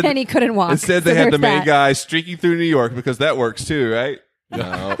 Instead, And he couldn't walk. Instead, they So had the there's main that. guy streaking through New York because that works too, right?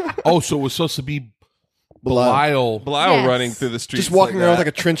 No, Oh, so it was supposed to be Belial. Belial Yes. running through the streets, Just walking around with that. like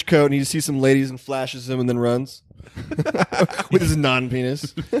a trench coat, and you see some ladies and flashes him, and then runs with his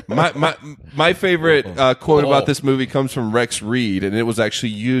non-penis. My favorite quote about this movie comes from Rex Reed, and it was actually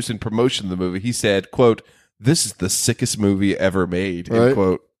used in promotion of the movie. He said, "quote This is the sickest movie ever made." End Right.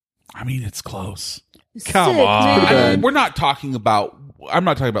 quote. I mean, it's close. Come Sick, on. man. Pretty bad. We're not talking about I'm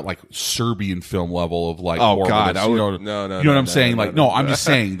not talking about like Serbian film level of like. Oh God, horribleness, I would, no. You know what I'm saying? Like, no, I'm just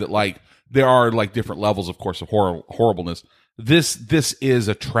saying that like there are like different levels, of course, of horribleness. This is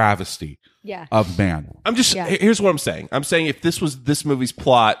a travesty. Yeah. Of man. I'm just here's what I'm saying. I'm saying if this was this movie's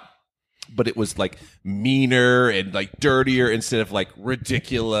plot, but it was like meaner and like dirtier instead of like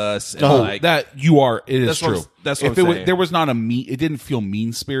ridiculous and like that you are. It is true. That's what if I'm it saying. there was not a it didn't feel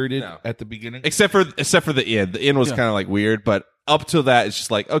mean spirited at the beginning, except for the end. The end was kind of like weird, but up till that, it's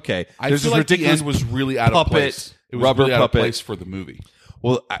just like okay. I there's feel this like the ridiculous end was really out of puppet, place. It was rubber really out of puppet place for the movie.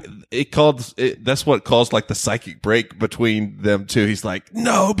 Well, that's what caused like the psychic break between them two. He's like,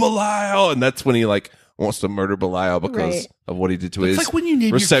 "No, Belial," and that's when he like wants to murder Belial because of what he did to It's his like when you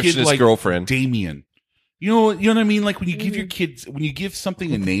name receptionist your kid, like, girlfriend, Damien. You know what I mean? Like when you give your kids, when you give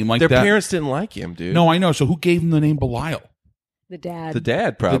something a name like their that. parents didn't like him, dude. No, I know. So who gave him the name Belial? The dad. The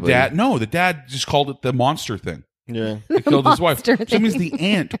dad probably. The dad just called it the monster thing. Yeah. He killed his wife. Monster So that means the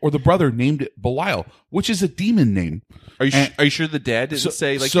aunt or the brother named it Belial, which is a demon name. Are you sure the dad didn't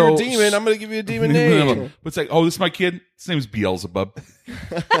say like so- you're a demon? I'm going to give you a demon name. It's like, oh, this is my kid. His name is Beelzebub.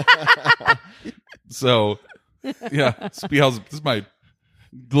 So, yeah, it's Beelzebub. This is my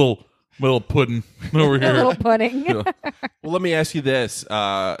little pudding over here. Little pudding. Yeah. Well, let me ask you this: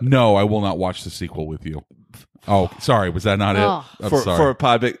 No, I will not watch the sequel with you. Oh, sorry, was that not Oh. it? I'm for sorry. a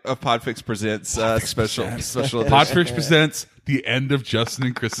Podfix presents special edition. Podfish presents the end of Justin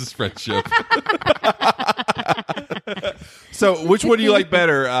and Chris's friendship. So, which one do you like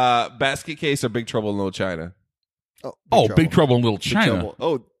better, Basket Case or Big Trouble in Little China? Oh, Big Trouble in Little Big China. Trouble.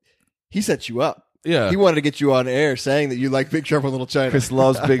 Oh, he set you up. Yeah. He wanted to get you on air saying that you like Big Trouble in Little China. Chris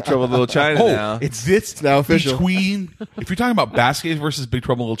loves Big Trouble in Little China now. It's now official. Between, if you're talking about Basket Case versus Big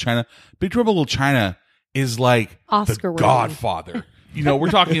Trouble in Little China, Big Trouble in Little China is like Oscar the winning. Godfather. You know, we're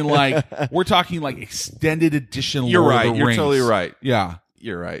talking like extended edition. You're Lord right. Of the You're Rings. totally right. Yeah.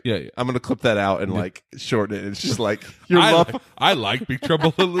 You're right. Yeah. I'm going to clip that out and like shorten it. It's just like I like Big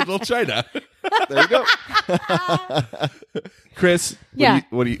Trouble in Little China. There you go. Chris. Yeah.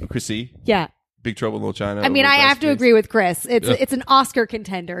 What do you Chrissy? Yeah. Big Trouble in Little China. I mean, over I have Basket to Case? agree with Chris. It's an Oscar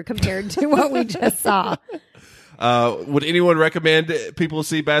contender compared to what we just saw. Would anyone recommend people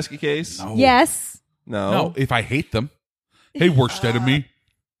see Basket Case? Yes. No, if I hate them. Hey, worst enemy.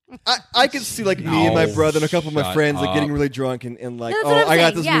 I could see like me and my brother and a couple of my shut friends like up. getting really drunk and like, That's oh, what I'm I got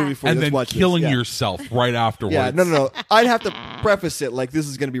saying, this yeah. movie for you. And Let's then watch this. killing Yeah. yourself right afterwards. Yeah, no. I'd have to preface it like this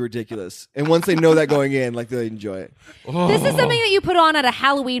is going to be ridiculous, and once they know that going in, like they enjoy it. This is something that you put on at a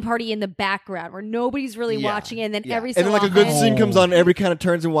Halloween party in the background where nobody's really watching it, and then every so and then like a often, good scene comes on, and every kind of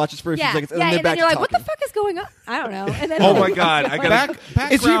turns and watches for a few seconds, and then they're and back then you're to like, what talking. the fuck is going on? I don't know. And then Oh my God! I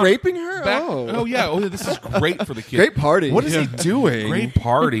got Is he raping her? Oh yeah. Oh, this is great for the kid. Great party. What is he doing? Great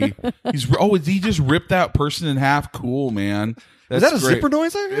party. Did he just rip that person in half? Cool, man. Is That's that a great. zipper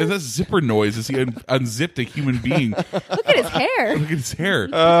noise I heard? Is that a zipper noise? Is he unzipped a human being? Look at his hair. Look at his hair.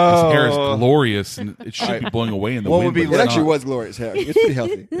 His hair is glorious, and it should be blowing away in the What wind. would be but It it's actually not. was glorious hair. It's pretty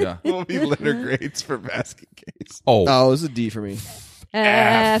healthy. Yeah. What will be letter grades for Basket Case? Oh, Oh, it was a D for me.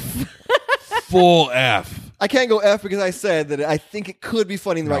 F. full F. I can't go F because I said that I think it could be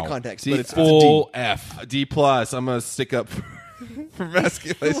funny in the right No. context, D- but it's Full a F. D plus. I'm gonna stick up for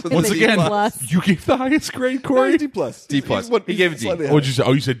Basket Case. with Once a D again, plus. you gave the highest grade, D. Corey. D plus. D plus. He's He gave it D. slightly What did you say?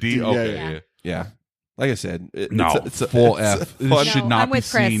 Oh, you said D. D, Okay. yeah. Yeah. Yeah. Like I said, No, it's a full it's F. a This fun- should No, not I'm be with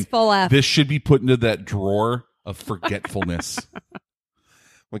Chris. seen. Full F. This should be put into that drawer of forgetfulness.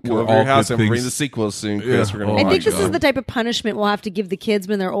 We come We're over your all house good and bring things. the sequels soon, Chris. Yeah. We're gonna Oh I my think this God. is the type of punishment we'll have to give the kids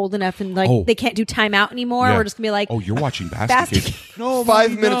when they're old enough and like Oh. they can't do timeout anymore. Yeah. We're just gonna be like, Oh, you're watching Basket Basket Case. No,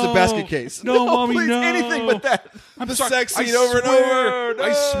 5 minutes of Basket Case. No, mommy, please, no. anything but that. I'm The sorry. sex I scene over and swear. over.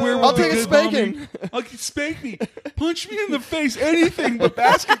 I swear. I'll we'll be take a good, spanking. mommy. I'll spank me. Punch me in the face. Anything but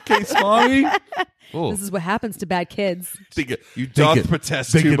Basket Case, mommy. Oh. this is what happens to bad kids. You doth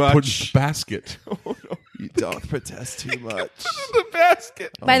protest too Put in much. the basket. You doth protest too much. the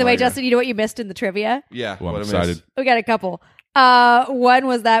basket. By the way, my God. Justin, you know what you missed in the trivia? Yeah, Well, I'm what I excited. missed. We got a couple. One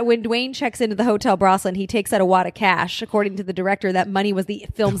was that when Dwayne checks into the Hotel Brooklyn, he takes out a wad of cash. According to the director, that money was the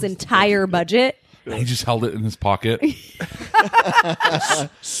film's entire budget. He just held it in his pocket.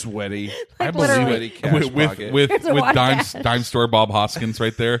 Sweaty. I literally. Sweaty believe cash with pocket. with Here's a wad of dime store Bob Hoskins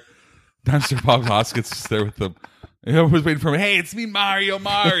right there. Dime store Bob Hoskins is there with them. Everyone's waiting for him. Hey, it's me, Mario.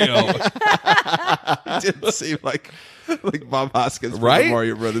 It didn't seem like Bob Hoskins from Right? the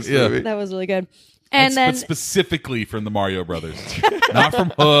Mario Brothers Yeah. movie. That was really good. And then but specifically from the Mario Brothers, not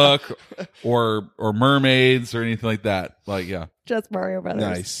from Hook or Mermaids or anything like that. Like, yeah, just Mario Brothers.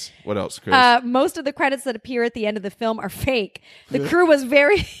 Nice. What else, Chris? Most of the credits that appear at the end of the film are fake. The crew was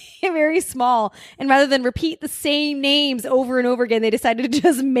very, very small, and rather than repeat the same names over and over again, they decided to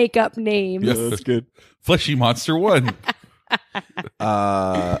just make up names. Yes. That's good. Fleshy Monster 1.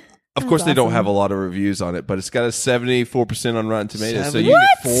 Of course, they don't awesome. have a lot of reviews on it, but it's got a 74% on Rotten Tomatoes. So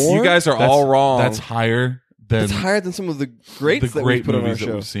What? you guys are all wrong. That's higher than It's higher than some of the greats the that we great put on our movies that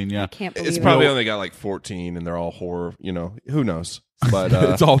show. we've seen. Yeah, Can't believe It's it. probably only got like 14, and they're all horror. Who knows? But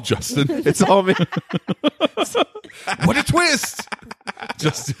it's all Justin. it's all me. What a twist!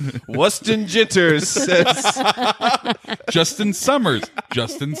 Justin, Weston Jitters says, Justin Summers,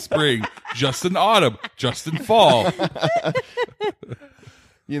 Justin Spring, Justin Autumn, Justin Fall,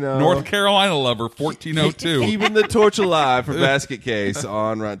 North Carolina Lover, 1402. keeping the torch alive for Basket Case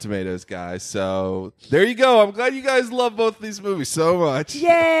on Rotten Tomatoes, guys. So there you go. I'm glad you guys love both of these movies so much. Yay!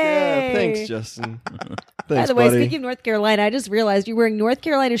 Yeah, thanks, Justin. By Thanks, the way, buddy. speaking of North Carolina, I just realized you're wearing North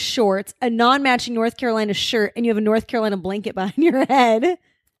Carolina shorts, a non-matching North Carolina shirt, and you have a North Carolina blanket behind your head.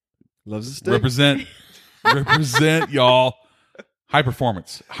 Loves the stick. Represent, y'all. High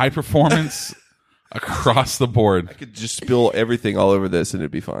performance across the board. I could just spill everything all over this, and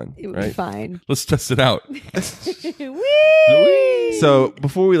it'd be fine. It would right? be fine. Let's test it out. Whee! So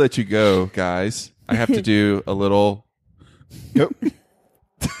before we let you go, guys, I have to do a little. Yep.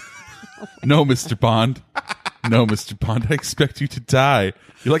 No, Mr. Bond. No, Mr. Bond. I expect you to die.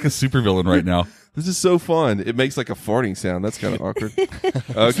 You're like a supervillain right now. This is so fun. It makes like a farting sound. That's kind of awkward.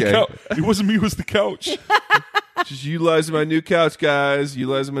 Okay. It wasn't me. It was the couch. Just utilizing my new couch, guys.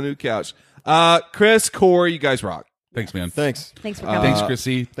 Utilizing my new couch. Chris, Corey, you guys rock. Thanks, man. Thanks. Thanks for coming. Thanks,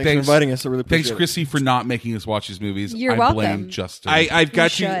 Chrissy. Thanks for inviting us. I really appreciate Thanks, it. Chrissy, for not making us watch these movies. You're I welcome. blame Justin. I've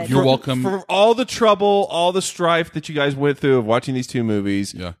got You you. should. You're welcome. For all the trouble, all the strife that you guys went through of watching these two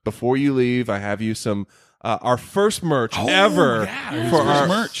movies. Yeah. Before you leave, I have you some our first merch ever for our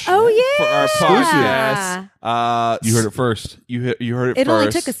merch. Oh, yeah. for our podcast. You heard it first. You heard it It first.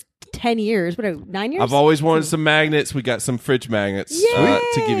 only took us 10 years. What, 9 years? I've always wanted some magnets. We got some fridge magnets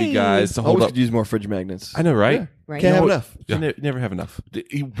to give you guys to hold Always up. could use more fridge magnets. I know, right? Right. Can't have enough. You never have enough.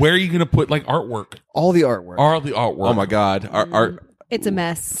 Where are you going to put like artwork? All the artwork. All the artwork. Oh my god, our It's a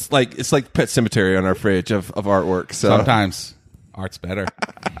mess. it's like Pet Cemetery on our fridge of artwork. So Sometimes art's better.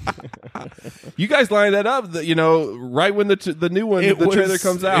 you guys lined that up, right when the new one, the trailer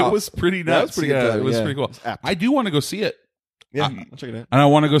comes out. It was pretty That was nuts. pretty good Yeah, timing, it was yeah. pretty cool. It's apt. I do want to go see it. Yeah, I'll check it out. And I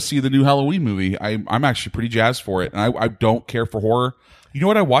want to go see the new Halloween movie. I'm actually pretty jazzed for it. And I don't care for horror. You know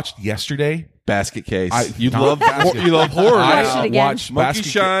what I watched yesterday? Basket Case. You love horror. Watch now. it again. watched Monkey Basket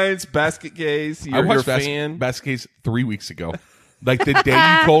Shines, Basket Case. I You're watched a fan. Basket Case 3 weeks ago. Like the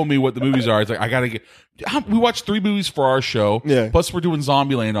day you told me what the movies are, it's like I gotta get. We watched 3 movies for our show. Yeah. Plus we're doing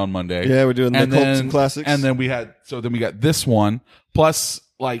Zombieland on Monday. Yeah, we're doing the cults and classics. And then we got this one. Plus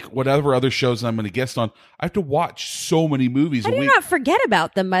like whatever other shows I'm going to guest on. I have to watch so many movies I a do week. not forget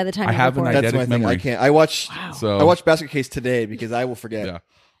about them by the time I you have an record. That's my eidetic thing. memory. I can't. I watched. So I watched Basket Case today because I will forget. Yeah.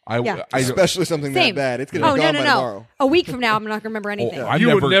 Yeah. Especially something Same. that bad. It's going to Oh, be no, gone no, by no. tomorrow. A week from now, I'm not going to remember anything.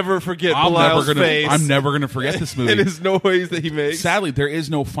 You would never forget Belial's face. I'm never gonna forget this movie. and his noise that he makes. Sadly, there is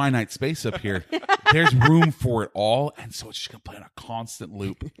no finite space up here. There's room for it all, and so it's just gonna play on a constant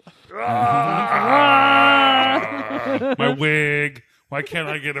loop. My wig. Why can't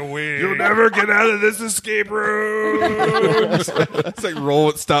I get a wig? You'll never get out of this escape room. It's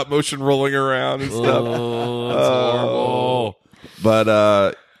like stop motion rolling around and stuff. That's horrible.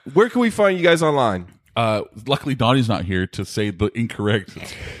 But where can we find you guys online? Luckily, Donnie's not here to say the incorrect.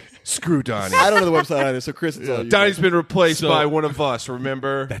 Screw Donnie. I don't know the website either, so Chris, it's all you. Donnie's been replaced So- by one of us,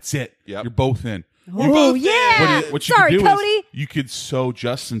 remember? That's it. Yep. You're both in. Oh, yeah. What you Sorry, could do Cody. is you could sew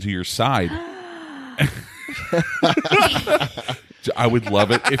Justin to your side. I would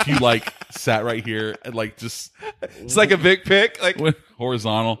love it if you like sat right here and like just It's like a Vic pick. Like went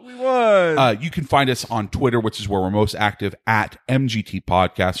horizontal. what? You can find us on Twitter, which is where we're most active, at MGT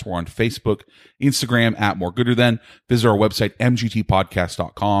Podcast. We're on Facebook, Instagram, at More Gooder Than. Visit our website,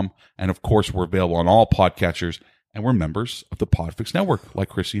 mgtpodcast.com. And of course, we're available on all podcatchers. And we're members of the Podfix Network, like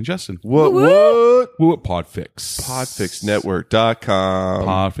Chrissy and Justin. What? Woo at Podfix. Podfixnetwork.com.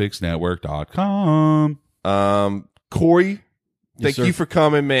 Podfixnetwork.com. Corey, thank sir. you for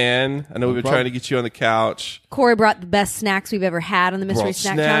coming, man. I know we've been problem. trying to get you on the couch. Corey brought the best snacks we've ever had on the Mystery Brought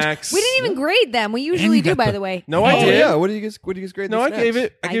Snack snacks. Challenge. We didn't even grade them. We usually you do, got by the- the way. No, I Oh did. yeah. What do you guys grade? No, the I snacks? gave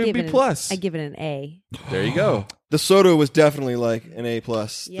it. I gave it B plus. I give it an A. There you go. The soda was definitely like an A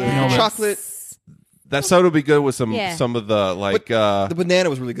plus. Yes. The chocolate. That soda would be good with some Yeah. of the like the banana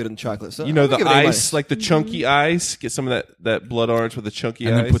was really good in the chocolate. So you know, I'm gonna the give it A-. ice, like the chunky ice. Get some of that blood orange with the chunky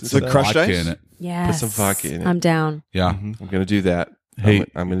And ice. then put and some stuff. crushed vodka ice? in it. Yes. Put some vodka in it. I'm down. Yeah. I'm gonna do that. Hey,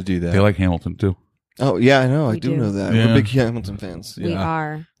 I'm gonna do that. They like Hamilton too. Oh yeah, I know. I We do do. know that. Yeah. We're big Hamilton fans. We Yeah.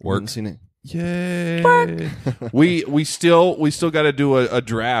 are. Haven't seen it. Yay! we still got to do a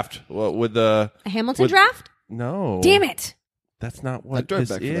draft with the A Hamilton with- draft? No, Damn it. that's not I'd what drive this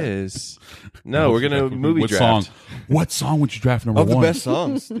back for that. is. No, we're gonna movie what draft. Song? What song would you draft number Of the one? best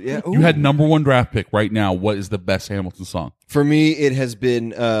songs. Yeah. You Ooh. had number one draft pick right now. What is the best Hamilton song? For me, it has been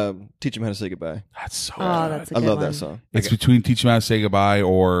Teach 'Em How to Say Goodbye. That's so Oh, that's a I good love one. that song. It's between Teach 'Em How to Say Goodbye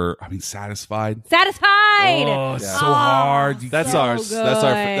or Satisfied. Satisfied. Oh, it's so hard. That's So ours. That's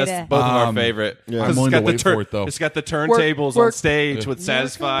our. good. That's both of our favorite. Yeah. 'Cause I'm willing it's got to the wait for it, though. It's got the turntables on work. stage with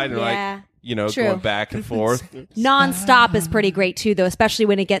Satisfied and Yeah. like you know True. going back and forth. Non-stop is pretty great too, though, especially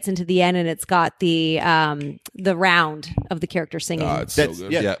when it gets into the end and it's got the round of the character singing. It's so That's,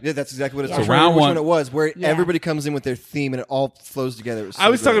 good. yeah, Yeah. yeah, that's exactly what it's. Yeah. I'm So trying to round remember which one- it was, where Yeah. everybody comes in with their theme and it all flows together. It was, so I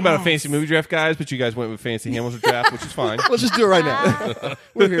was talking great. about a fancy movie draft, guys, but you guys went with fancy Hamilton draft, which is fine. Let's just do it right now.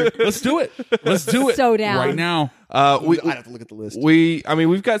 We're here. Let's do it. Let's do it. So down. right now. We I'd have to look at the list. I mean,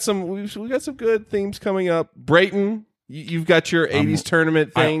 we've got some good themes coming up. Brayton, you've got your '80s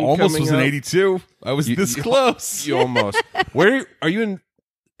tournament I thing. almost coming was in up. 82. I was this close. You almost. Where are you in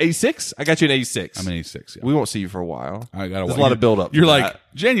 86? I got you in 86. I'm in 86. Yeah. We won't see you for a while. I got There's a lot of build up. You're like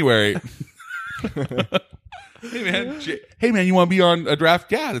January. Hey man, you want to be on a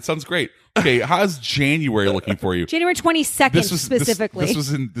draft? Yeah, that sounds great. Okay, how's January looking for you? January 22nd specifically.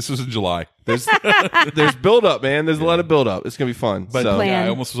 This was in July. there's build up, man. There's a lot of build up. It's gonna be fun. But so, Plan. yeah, I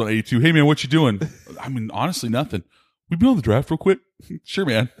almost was on 82. Hey man, what you doing? I mean, honestly, nothing. We be on the draft real quick. Sure,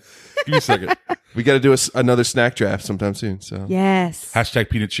 man. Give me a second. we got to do another snack draft sometime soon. So Yes. Hashtag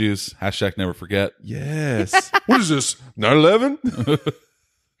peanut shoes. Hashtag never forget. yes. What is this? 9/11?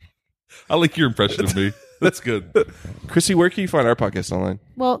 I like your impression of me. That's good. Chrissy, where can you find our podcast online?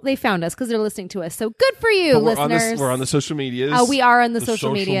 Well, they found us because they're listening to us. So good for you, But listeners. we're on the social medias. We are on the The social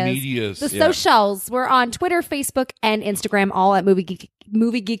social medias. medias. The Yeah. socials. We're on Twitter, Facebook, and Instagram, all at Movie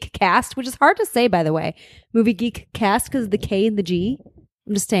Geek Cast, which is hard to say, by the way. Movie Geek Cast because of the K and the G.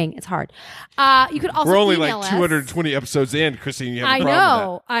 I'm just saying, it's hard. You could also We're only email like us. 220 episodes in, Chrissy. And you have a I problem with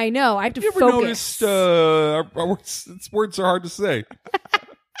know. I know. I have to You ever focus. noticed our words are hard to say?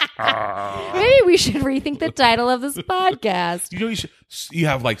 Maybe we should rethink the title of this podcast. You know, you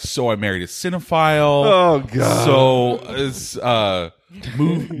have like So I Married a Cinephile. Oh, God. So it's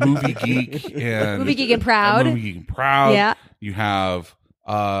movie geek and Movie Geek and Proud. Movie Geek and Proud. Yeah. You have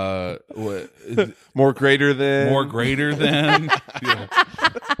what, that. More greater than. more greater than. Yeah.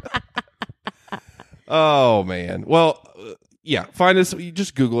 Oh, man. Well, yeah. Find us. You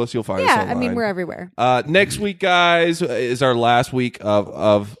just Google us. You'll find us Yeah, online. I mean, we're everywhere. Next week, guys, is our last week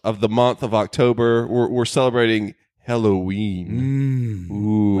of the month of October. We're celebrating Halloween.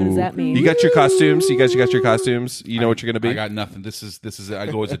 Ooh. What does that mean? You got your costumes? You got your costumes? You know what you're going to I be? got nothing. This is I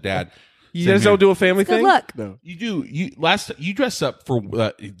go as a dad. You Same guys here. don't do a family Good thing? luck. No. You do. You dress up for.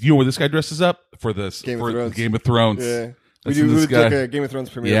 You know where this guy dresses up for this Game of for Thrones. Game of Thrones. Yeah. That's We in do this guy. like a Game of Thrones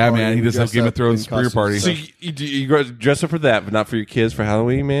premiere. Yeah, party. man, he We does have dress Game of up Thrones in premiere costumes party. and So stuff. you dress up for that, but not for your kids for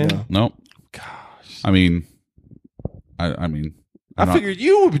Halloween, man? Nope. Gosh. I mean, I mean, I I'm not- figured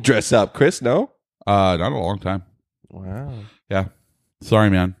you would dress up, Chris, no? not in a long time. Wow. Yeah. Sorry,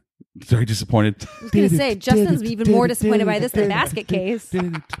 man. Very disappointed. I was going to say, Justin's even more disappointed by this than Basket Case. That's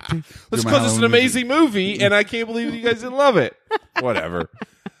You're my because it's an Halloween amazing movie, and I can't believe you guys didn't love it. Whatever.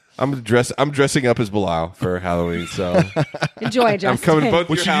 I'm dressing up as Belial for Halloween, so Enjoy, Justin. I'm coming to both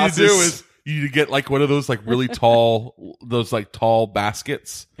What your you need houses. to do is you need to get like one of those like really tall, those like tall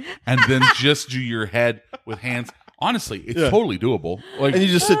baskets, and then just do your head with hands. Honestly, it's totally doable. Like, And you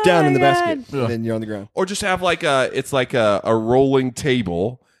just sit down in the my basket, God. and then you're on the ground. or just have like a rolling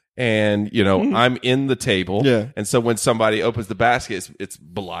table, and I'm in the table, Yeah. and so when somebody opens the basket, it's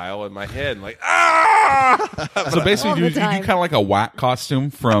Belial in my head, and like ah. so basically, All you the do time. kind of like a whack costume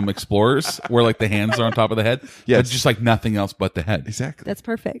from Explorers, where like the hands are on top of the head. Yes. But just like nothing else but the head. Exactly. That's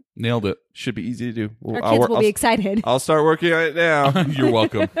perfect. Nailed it. Should be easy to do. Our kids will be excited. I'll start working on it now. You're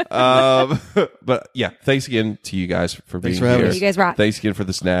welcome. But yeah, thanks again to you guys for being for having here. us. You guys rock. Thanks again for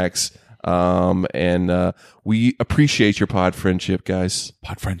the snacks. And we appreciate your pod friendship, guys.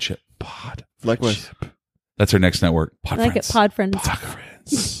 Pod friendship. Pod. Likewise. That's our next network. Pod I like friends. it. Pod friends. Pod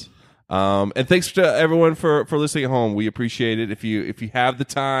friends. And thanks to everyone for listening at home. We appreciate it. If you have the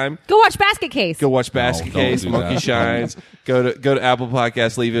time, Go watch Basket Case. go watch Basket don't Case, do Monkey that. Shines. Go to Apple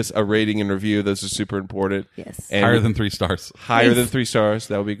Podcasts. Leave us a rating and review. Those are super important. Yes. And Higher than 3 stars. higher Yes. than 3 stars.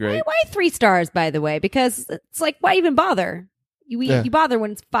 That would be great. Why 3 stars, by the way? Because it's like, why even bother? You bother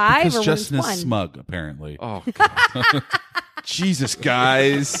when it's 5 Because or when Justin it's is 1. smug, apparently. Oh, God. Jesus,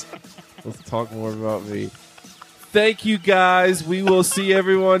 guys. Let's talk more about me. Thank you, guys. We will see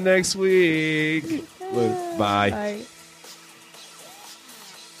everyone next week. Bye. Bye.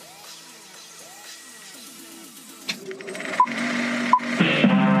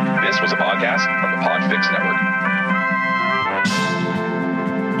 This was a podcast from the Podfix Network.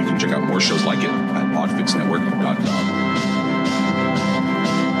 You can check out more shows like it at podfixnetwork.com.